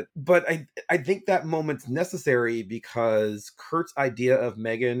doesn't. But I think that moment's necessary because Kurt's idea of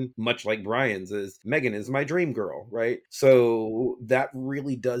Megan, much like Brian's, is Megan is my dream girl, right? So that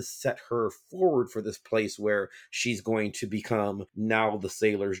really does set her forward for this place where she's going to become now the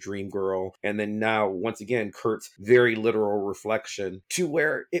sailor's dream girl. And then now, once again, Kurt's very literal reflection, to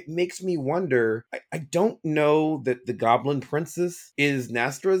where it makes me wonder, I don't know that the Goblin Princess is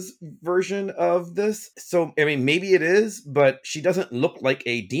Nastra's version of this. So, I mean, maybe it is, but she doesn't look like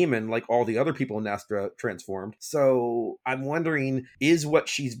a demon like all the other people Nastra transformed. So I'm wondering, is what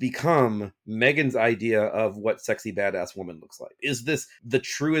she's become Megan's idea of what sexy badass woman looks like? Is this the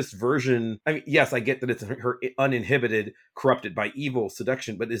truest version? I mean, yes, I get that it's her uninhibited, corrupted by evil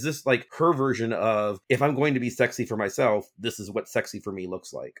seduction, but is this like her version of, if I'm going to be sexy for myself, this is what sexy for me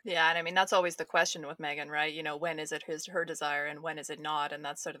looks like? Yeah, and I mean, that's always the question with Megan, right? When is it her desire and when is it not? And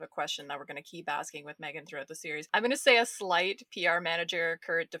that's sort of a question that we're going to keep asking with Megan throughout the series. I'm going to say a slight PR manager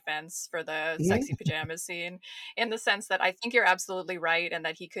Kurt defense for the sexy pajamas scene, in the sense that I think you're absolutely right, and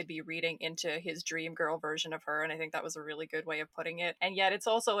that he could be reading into his dream girl version of her, and I think that was a really good way of putting it. And yet it's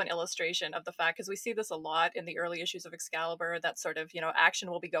also an illustration of the fact, because we see this a lot in the early issues of Excalibur, that sort of, action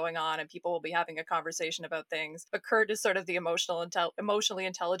will be going on and people will be having a conversation about things, but Kurt is sort of the emotionally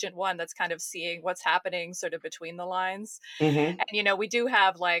intelligent one that's kind of seeing what's happening sort of between the lines. And we do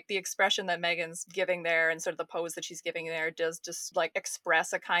have like the expression that Megan's giving there, and sort of the pose that she's giving there does just like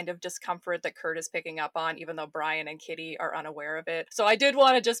express a kind of discomfort that Kurt is picking up on, even though Brian and Kitty are unaware of it. So I did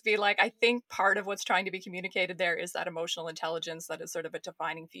want to just be like, I think part of what's trying to be communicated there is that emotional intelligence that is sort of a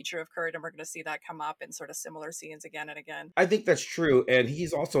defining feature of Kurt, and we're going to see that come up in sort of similar scenes again and again. I think that's true, and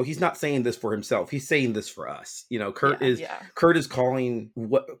he's not saying this for himself. He's saying this for us. Kurt is calling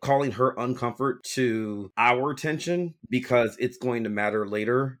her uncomfort to our attention, because it's going to matter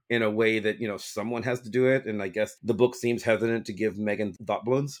later in a way that someone has to do it. And I guess the book seems hesitant to give Megan thought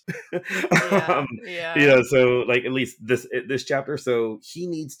balloons. So like at least this chapter, so he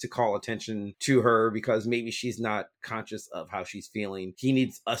needs to call attention to her because maybe she's not conscious of how she's feeling. He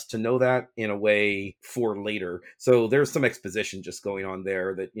needs us to know that in a way for later. So there's some exposition just going on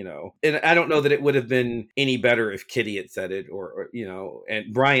there that and I don't know that it would have been any better if Kitty had said it, or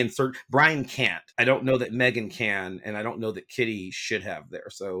and Brian can't. I don't know that Megan can, and I don't know that Kitty should have there.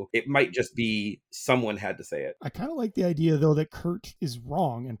 So it might just be someone had to say it. I kind of like the idea though that Kurt is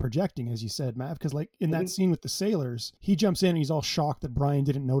wrong and projecting, as you said, Matt, because like in that scene with the sailors, he jumps in and he's all shocked that Brian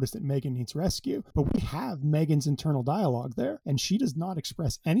didn't notice that Megan needs rescue. But we have Megan's internal dialogue there, and she does not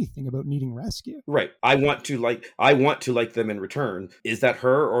express anything about needing rescue. Right. I want to like them in return. Is that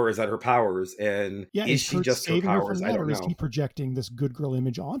her, or is that her powers? And is she just her powers? I don't know. Is he projecting this good girl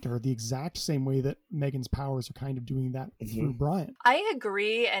image onto her the exact same way that Megan's powers are kind of doing that through Brian? I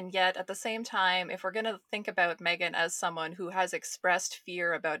agree, and yet at the same time, if we're going to think about Megan as someone who has expressed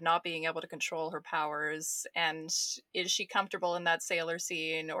fear about not being able to control her powers, and is she comfortable in that sailor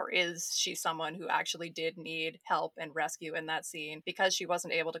scene, or is she someone who actually did need help and rescue in that scene because she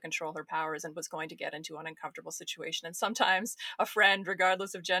wasn't able to control her powers and was going to get into an uncomfortable situation? And sometimes a friend,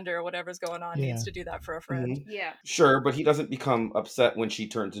 regardless of gender or whatever's going on, needs to do that for a friend. Yeah. Sure, but he doesn't become upset when she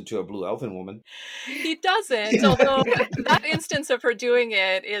turns into a blue elfin woman. He doesn't, although that instance of her doing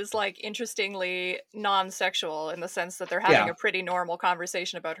it is like interestingly non-sexual in the sense that they're having a pretty normal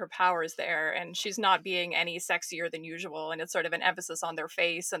conversation about her powers there, and she's not being any sexier than usual, and it's sort of an emphasis on their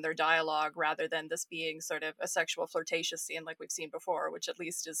face and their dialogue rather than this being sort of a sexual flirtatious scene like we've seen before, which at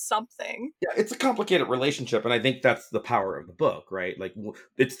least is something. Yeah, it's a complicated relationship, and I think that's the power of the book, right? Like,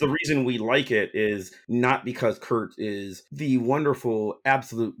 it's the reason we like it is not because Kurt is the wonderful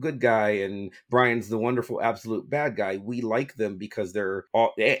absolute good guy and Brian's the wonderful absolute bad guy. We like them because they're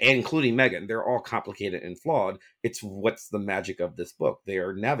all, including Megan, they're all complicated and flawed. It's what's the magic of this book. They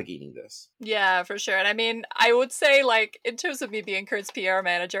are navigating this. Yeah, for sure. And I mean, I would say, like, in terms of me being Kurt's PR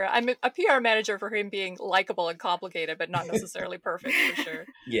manager, I'm a PR manager for him being likable and complicated, but not necessarily perfect, for sure.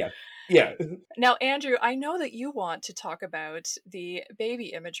 Yeah. Now, Andrew, I know that you want to talk about the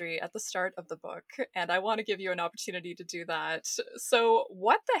baby imagery at the start of the book, and I want to give you an opportunity to do that. So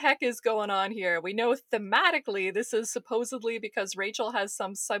what the heck is going on here? We know thematically this is supposedly because Rachel has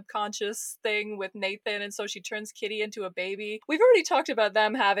some subconscious thing with Nathan, and so she turns Kitty into a baby. We've already talked about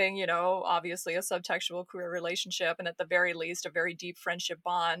them having, obviously a subtextual queer relationship, and at the very least, a very deep friendship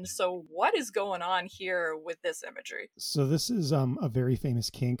bond. So what is going on here with this imagery? So this is a very famous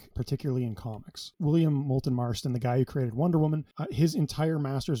kink, particularly in comics. William Moulton Marston, the guy who created Wonder Woman, his entire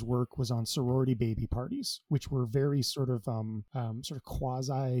master's work was on sorority baby parties, which were very sort of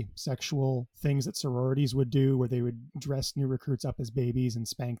quasi-sexual things that sororities would do, where they would dress new recruits up as babies and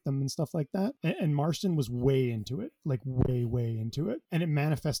spank them and stuff like that. And Marston was way into it, like way into it. And it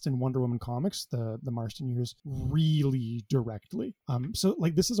manifests in Wonder Woman comics, the Marston years, really directly. So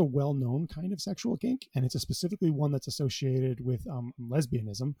like this is a well-known kind of sexual kink, and it's a specifically one that's associated with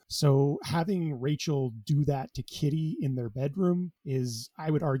lesbianism. So having Rachel do that to Kitty in their bedroom is,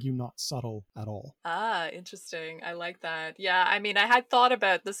 I would argue, not subtle at all. Ah, interesting. I like that. Yeah, I mean, I had thought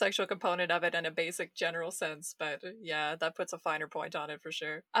about the sexual component of it in a basic general sense, but yeah, that puts a finer point on it for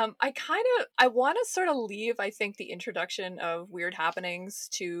sure. I want to sort of leave, I think, the introduction of weird happenings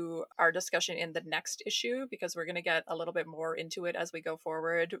to our discussion in the next issue, because we're going to get a little bit more into it as we go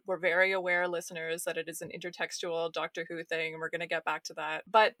forward. We're very aware, listeners, that it is an intertextual Doctor Who thing, and we're going to get back to that.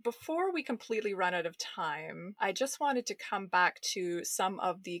 But before we completely run out of time, I just wanted to come back to some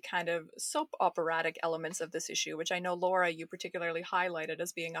of the kind of soap operatic elements of this issue, which I know, Laura, you particularly highlighted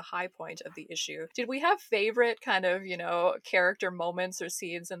as being a high point of the issue. Did we have favorite kind of, character moments or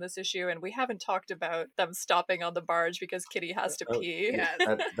scenes in this issue? And we haven't talked about them stopping on the barge because Kitty has to pee. Yes.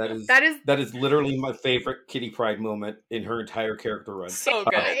 That is literally my favorite Kitty Pryde moment in her entire character run. So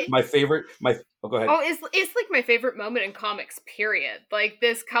good. Go ahead. Oh, it's like my favorite moment in comics, period. Like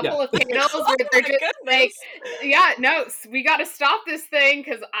this couple of panels where they're just like, we got to stop this thing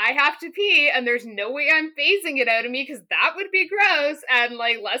because I have to pee, and there's no way I'm phasing it out of me because that would be gross. And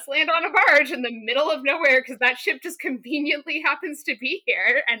like, let's land on a barge in the middle of nowhere because that ship just conveniently happens to be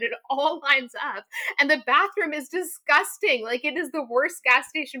here, and it all lines up. And the bathroom is disgusting. Like, it is the worst gas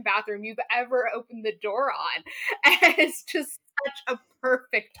station bathroom you've ever opened the door on, and it's just such a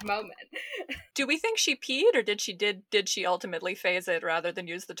perfect moment. Do we think she peed, or did she ultimately phase it rather than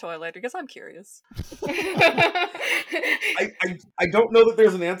use the toilet? Because I'm curious. I don't know that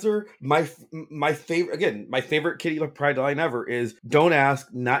there's an answer. My favorite Kitty Pryde line ever is "Don't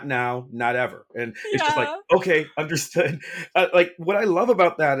ask, not now, not ever," and it's just like, okay, understood. Like, what I love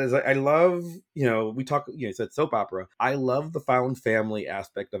about that is I love, we talk, you said soap opera. I love the found family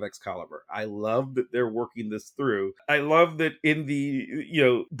aspect of Excalibur. I love that they're working this through. I love that in the,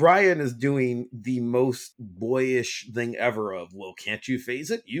 Brian is doing the most boyish thing ever of, well, can't you phase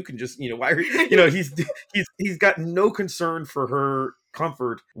it? You can just, why are he's got no concern for her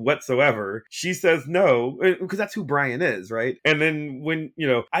comfort whatsoever. She says no, because that's who Brian is, right? And then when,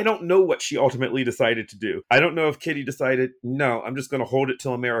 I don't know what she ultimately decided to do. I don't know if Kitty decided, no, I'm just going to hold it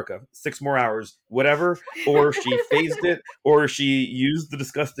till America, 6 more hours, whatever, or she phased it, or she used the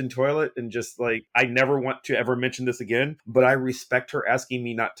disgusting toilet and just like, I never want to ever mention this again, but I respect her asking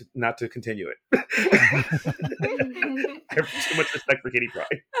me not to continue it. I have too much respect for Kitty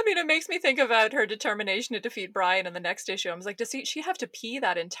Pryde. I mean, it makes me think about her determination to defeat Brian in the next issue. I was like, does she have to pee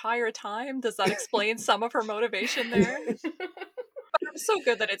that entire time? Does that explain some of her motivation there? But it's so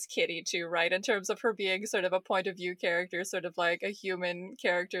good that it's Kitty too, right? In terms of her being sort of a point of view character, sort of like a human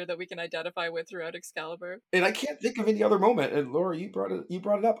character that we can identify with throughout Excalibur. And I can't think of any other moment. And Laura, you brought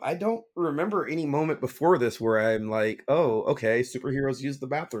it up. I don't remember any moment before this where I'm like, oh, okay, superheroes use the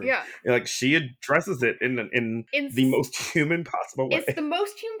bathroom. Yeah. Like, she addresses it in the most human possible way. It's the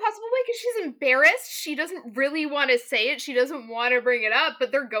most human possible way because she's embarrassed. She doesn't really want to say it. She doesn't want to bring it up,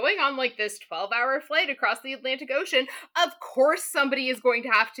 but they're going on like this 12-hour flight across the Atlantic Ocean. Of course, somebody is going to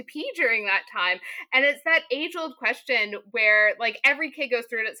have to pee during that time. And it's that age-old question where like every kid goes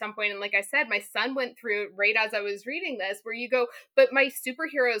through it at some point. And like I said, my son went through it right as I was reading this, where you go, but my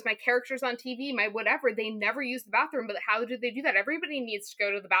superheroes, my characters on TV, my whatever, they never use the bathroom. But how do they do that? Everybody needs to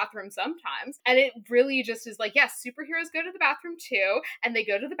go to the bathroom sometimes. And it really just is like, yes, superheroes go to the bathroom too. And they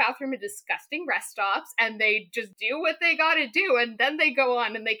go to the bathroom at disgusting rest stops and they just do what they gotta do. And then they go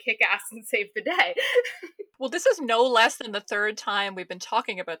on and they kick ass and save the day. Well, this is no less than the third time we've been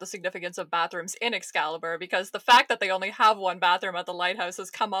talking about the significance of bathrooms in Excalibur, because the fact that they only have one bathroom at the lighthouse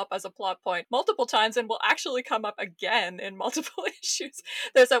has come up as a plot point multiple times and will actually come up again in multiple issues.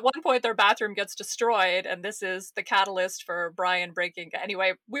 There's at one point their bathroom gets destroyed, and this is the catalyst for Brian breaking.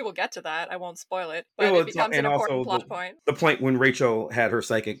 Anyway, we will get to that. I won't spoil it, but it becomes an important plot point. The point when Rachel had her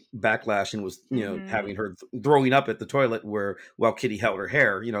psychic backlash and was, having her throwing up at the toilet while Kitty held her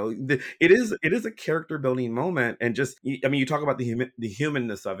hair. It is a character building moment, and just, I mean, you talk about the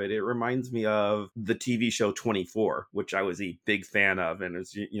humanness of it. It reminds me of the TV show 24, which I was a big fan of, and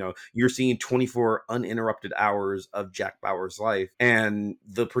it's, you're seeing 24 uninterrupted hours of Jack Bauer's life, and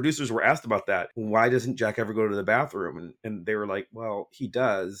the producers were asked about that. Why doesn't Jack ever go to the bathroom? And they were like, well, he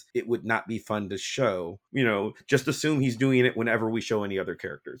does. It would not be fun to show. Just assume he's doing it whenever we show any other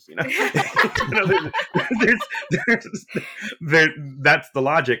characters. That's the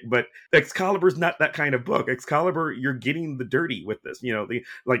logic. But Excalibur's not that kind of book. Excalibur, you're getting the dirty with this.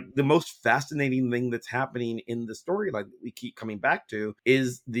 The most fascinating thing that's happening in the story, like we keep coming back to,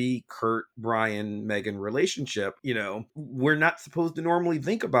 is the Kurt, Brian, Megan relationship. We're not supposed to normally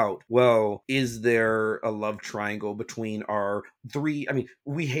think about, well, is there a love triangle between our three? I mean,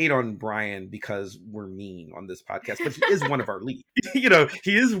 we hate on Brian because we're mean on this podcast, but he is one of our leads.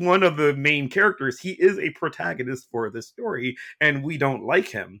 He is one of the main characters. He is a protagonist for this story, and we don't like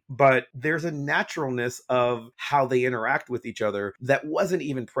him. But there's a naturalness of how they interact with each other that wasn't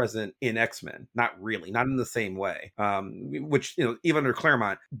even present in X-Men. Not really, not in the same way. Which, even under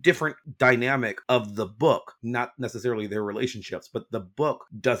Claremont, different dynamic of the book, not necessarily their relationships, but the book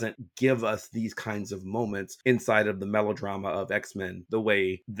doesn't give us these kinds of moments inside of the melodrama of X-Men the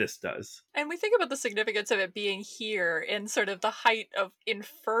way this does. And we think about the significance of it being here in sort of the height of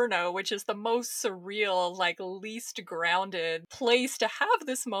Inferno, which is the most surreal, like least grounded place to have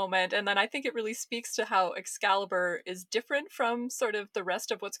this moment. And then I think it really speaks to how Excalibur is different from sort of the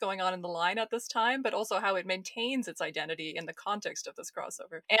rest of what's going on in the line at this time, but also how it maintains its identity in the context of this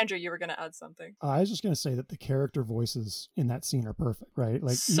crossover. Andrew, you were going to add something. I was just going to say that the character voices in that scene are perfect, right?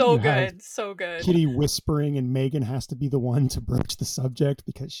 Like so good, so good. Kitty whispering, and Megan has to be the one to broach the subject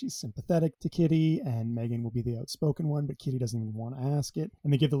because she's sympathetic to Kitty, and Megan will be the outspoken one, but Kitty doesn't even want to ask it.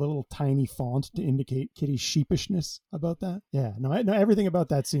 And they give the little tiny font to indicate Kitty's sheepishness about that. Yeah, no, everything about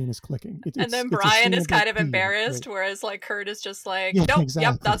that scene is clicking. And then Brian is kind of embarrassed, whereas like Kurt is just like, nope,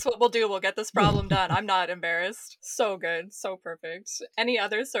 exactly. Yep, that's what we'll do. We'll get this problem done. I'm not embarrassed. So good, so perfect. Any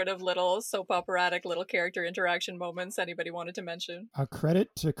other sort of little soap operatic little character interaction moments anybody wanted to mention? A credit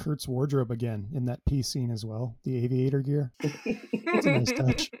to Kurt's wardrobe again in that peace scene as well. The aviator gear. It's a nice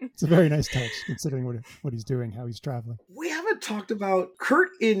touch. It's a very nice touch considering what he's doing, how he's traveling. We haven't talked about Kurt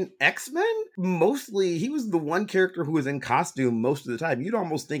in X-Men. Mostly, he was the one character who was in costume most of the time. You'd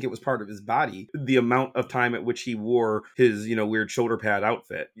almost think it was part of his body, the amount of time at which he wore his, weird shoulder pad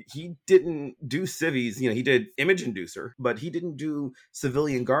outfit. He didn't do civvies. He did Image Inducer, but he didn't do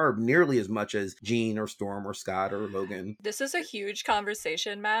civilian garb nearly as much as Jean or Storm or Scott or Logan. This is a huge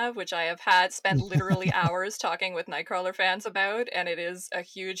conversation, Mav, which I have spent literally hours talking with Nightcrawler fans about, and it is a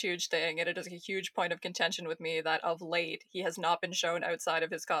huge, huge thing, and it is a huge point of contention with me that of late he has not been shown outside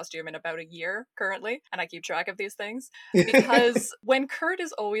of his costume in about a year currently, and I keep track of these things, because when Kurt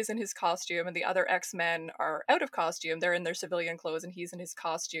is always in his costume and the other X-Men are out of costume, they're in their civilian clothes and he's in his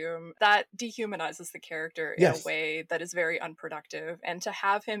costume, that dehumanizes the character in a way that is very unproductive. And to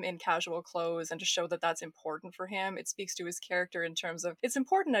have him in casual clothes and to show that that's important for him, it speaks to his character in terms of, it's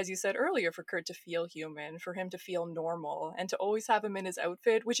important, as you said earlier, for Kurt to feel human, for him to feel normal, and to always have him in his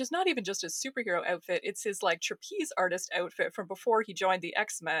outfit, which is not even just his superhero outfit, it's his like trapeze artist outfit from before he joined the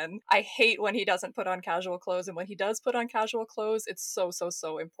X-Men. I hate when he doesn't put on casual clothes, and when he does put on casual clothes, it's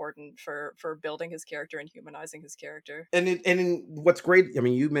so important for building his character and humanizing his character. And what's great,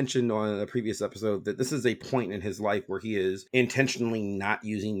 you mentioned on a previous episode that this is a point in his life where he is intentionally not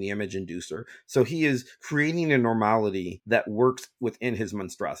using the Image Inducer. So he is creating a normality that works within his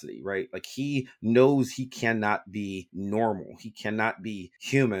monstrosity, right? Like he knows he cannot be normal. He cannot be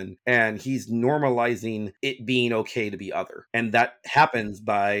human. And he's normalizing it being okay to be other. And that happens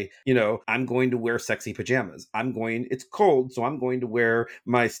by, I'm going to wear sexy pajamas. It's cold, so I'm going to wear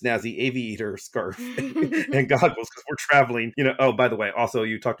my snazzy aviator scarf and goggles because we're traveling, Oh, by the way, also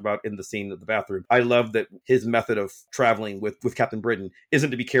you talked about in the scene of the bathroom. I love that his method of traveling with Captain Britain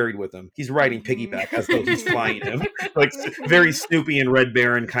isn't to be carried with him. He's riding piggyback as though he's flying him. Like very Snoopy and Red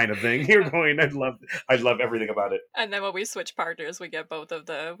Baron kind of thing. You're going, I love everything about it. And then when we switch partners, we get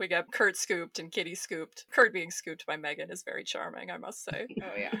we get Kurt scooped and Kitty scooped. Kurt being scooped by Megan is very charming, I must say.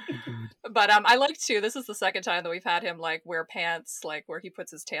 Oh yeah. But I like too, this is the second time that we've had him like wear pants, like where he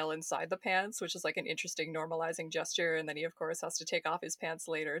puts his tail inside the pants, which is like an interesting normalizing gesture. And then he of course has to take off his pants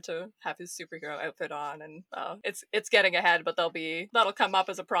later to have his superhero outfit on. And it's getting ahead, but that'll come up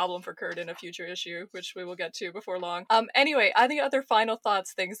as a problem for Kurt in a future issue, which we will get to before long. Anyway, I think other final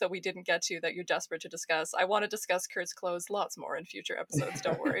thoughts, things that we didn't get to that you're desperate to discuss. I want to discuss Kurt's clothes lots more in future episodes,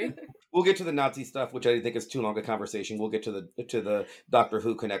 don't worry. We'll get to the Nazi stuff, which I think is too long a conversation. We'll get to the Doctor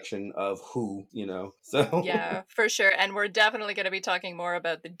Who connection of Who, so. Yeah, for sure. And we're definitely going to be talking more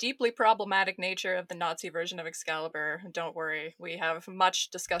about the deeply problematic nature of the Nazi version of Excalibur. Don't worry, we have much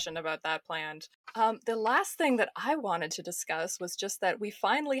discussion about that planned. The last thing that I wanted to discuss was just that we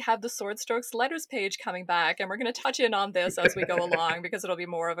finally have the Sword Strokes letters page coming back, and we're going to touch in on this as we go along because it'll be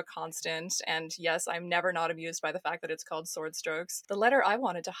more of a constant. And yes, I'm never not amused by the fact that it's called Sword Strokes. The letter I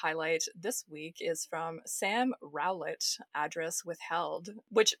wanted to highlight this week is from Sam Rowlett, address withheld,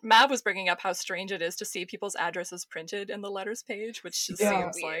 which Mav was bringing up how strange it is to see people's addresses printed in the letters page, which just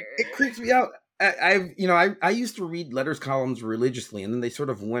seems like... It creeps me out. I used to read letters columns religiously, and then they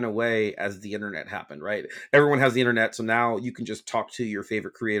sort of went away as the internet happened, right? Everyone has the internet, so now you can just talk to your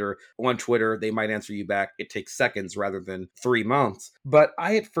favorite creator on Twitter. They might answer you back. It takes seconds rather than 3 months. But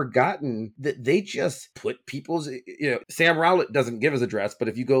I had forgotten that they just put people's, Sam Rowlett doesn't give his address, but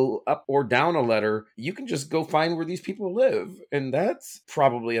if you go up or down a letter, you can just go find where these people live. And that's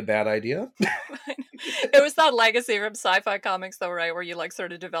probably a bad idea. It was that legacy from sci-fi comics though, right? Where you like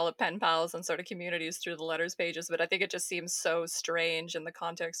sort of develop pen pals and sort of communities through the letters pages, but I think it just seems so strange in the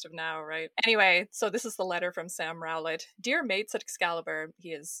context of now, right? Anyway, so this is the letter from Sam Rowlett. Dear mates at Excalibur, he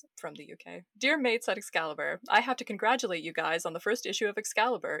is from the UK. Dear mates at Excalibur, I have to congratulate you guys on the first issue of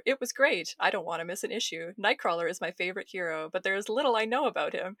Excalibur. It was great. I don't want to miss an issue. Nightcrawler is my favorite hero, but there is little I know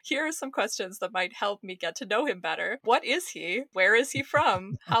about him. Here are some questions that might help me get to know him better. What is he? Where is he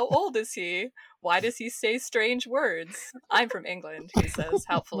from? How old is he? Why does he say strange words? I'm from England, he says,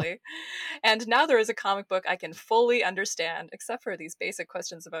 helpfully. And now there is a comic book I can fully understand, except for these basic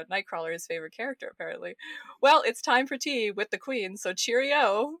questions about Nightcrawler, his favorite character, apparently. Well, it's time for tea with the Queen, so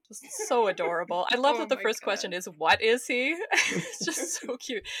cheerio. Just so adorable. I love that the first question is, what is he? It's just so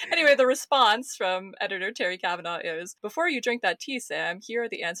cute. Anyway, the response from editor Terry Kavanagh is, before you drink that tea, Sam, here are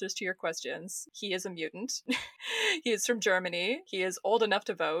the answers to your questions. He is a mutant. He is from Germany. He is old enough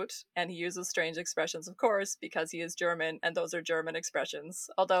to vote, and he uses strange expressions, of course, because he is German, and those are German expressions.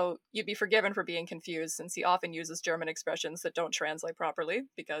 Although you'd be forgiven for being confused, since he often uses German expressions that don't translate properly,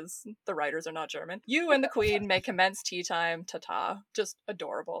 because the writers are not German. You and the Queen may commence tea time. Ta-ta. Just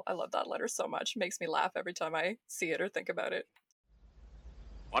adorable. I love that letter so much. Makes me laugh every time I see it or think about it.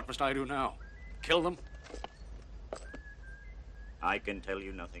 What must I do now? Kill them? I can tell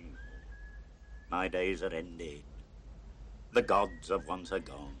you nothing. My days are ended. The gods of once are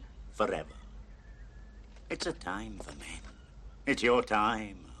gone, forever. It's a time for men. It's your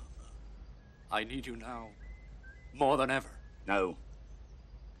time. I need you now, more than ever. No.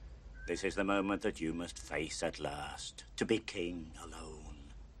 This is the moment that you must face at last, to be king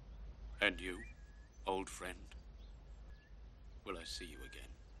alone. And you, old friend, will I see you again?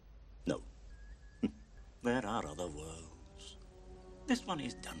 No. There are other worlds. This one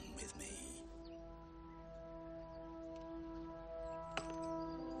is done with me.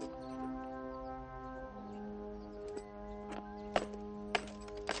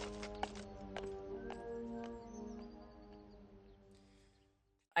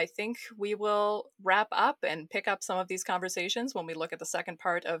 I think we will wrap up and pick up some of these conversations when we look at the second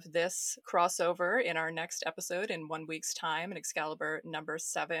part of this crossover in our next episode in 1 week's time in Excalibur number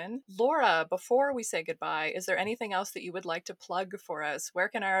 7. Laura, before we say goodbye, is there anything else that you would like to plug for us? Where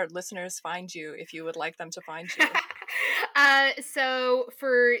can our listeners find you if you would like them to find you? So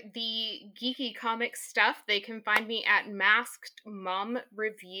for the geeky comic stuff, they can find me at Masked Mom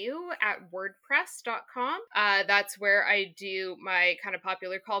Review at wordpress.com. That's where I do my kind of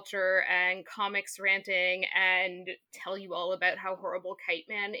popular culture and comics ranting and tell you all about how horrible Kite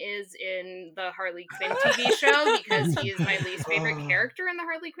Man is in the Harley Quinn TV show, because he is my least favorite character in the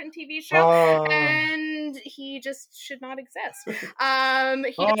Harley Quinn TV show, and he just should not exist. He doesn't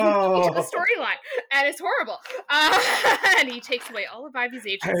fit into the storyline, and it's horrible. And he takes away all of Ivy's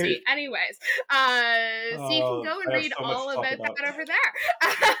agency. Anyways, so you can go and read all about that over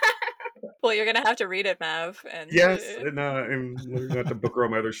there. Well, you're going to have to read it, Mav. And yes, and I'm going to have to book her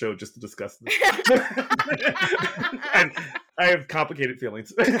on my other show just to discuss this. And I have complicated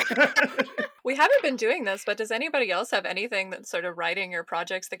feelings. We haven't been doing this, but does anybody else have anything that's sort of writing or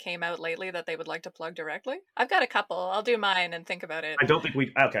projects that came out lately that they would like to plug directly? I've got a couple. I'll do mine and think about it. I don't think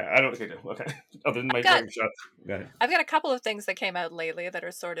we... Okay, I don't think we do. Okay. Other than my dream shots. Go ahead. I've got a couple of things that came out lately that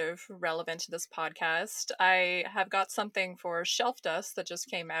are sort of relevant to this podcast. I have got something for Shelf Dust that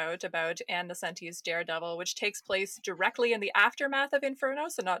just came out about Ann Nesenti's Daredevil, which takes place directly in the aftermath of Inferno,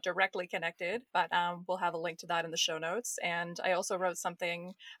 so not directly connected, but we'll have a link to that in the show notes. And I also wrote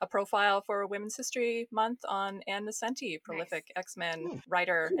something, a profile for Women's History Month on Ann Nesenti, prolific X-Men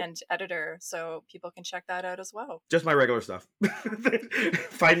writer and editor, so people can check that out as well. Just my regular stuff.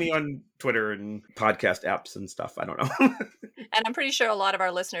 Find me on Twitter and podcast apps and stuff. I don't know. And I'm pretty sure a lot of our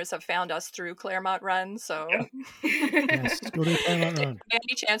listeners have found us through Claremont Run, so Yes, go to Claremont Run.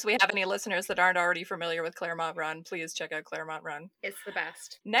 any chance we have any listeners that aren't already familiar with Claremont Run, please check out Claremont Run. It's the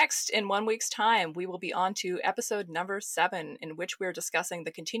best. Next, in 1 week's time, we will be on to episode number 7, in which we're discussing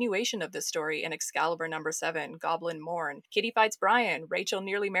the continuation of this story in Excalibur number 7, Goblin Morn. Kitty fights Brian, Rachel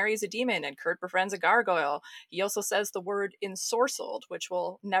nearly marries a demon, and Kurt befriends a gargoyle. He also says the word ensorcelled, which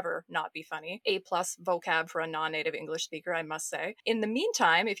will never not be funny. A+ vocab for a non-native English speaker, I must say. In the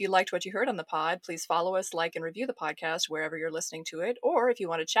meantime, if you liked what you heard on the pod, please follow us, like, and review the podcast wherever you're listening to it, or if you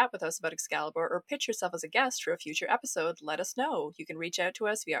want to chat with us about Excalibur or pitch yourself as a guest for a future episode, let us know. You can reach out to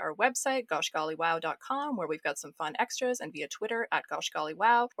us via our website, goshgollywow.com, where we've got some fun extras, and via Twitter at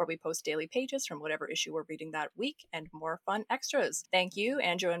goshgollywow, where we post daily pages from whatever issue we're reading that week, and more fun extras. Thank you,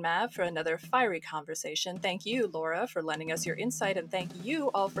 Andrew and Mav, for another fiery conversation. Thank you, Laura, for lending us your insight, and thank you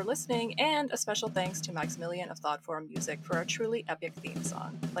all for listening, and a special thanks to Maximilian of Thoughtform Music for our truly epic theme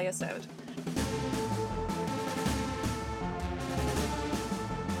song. Play us out.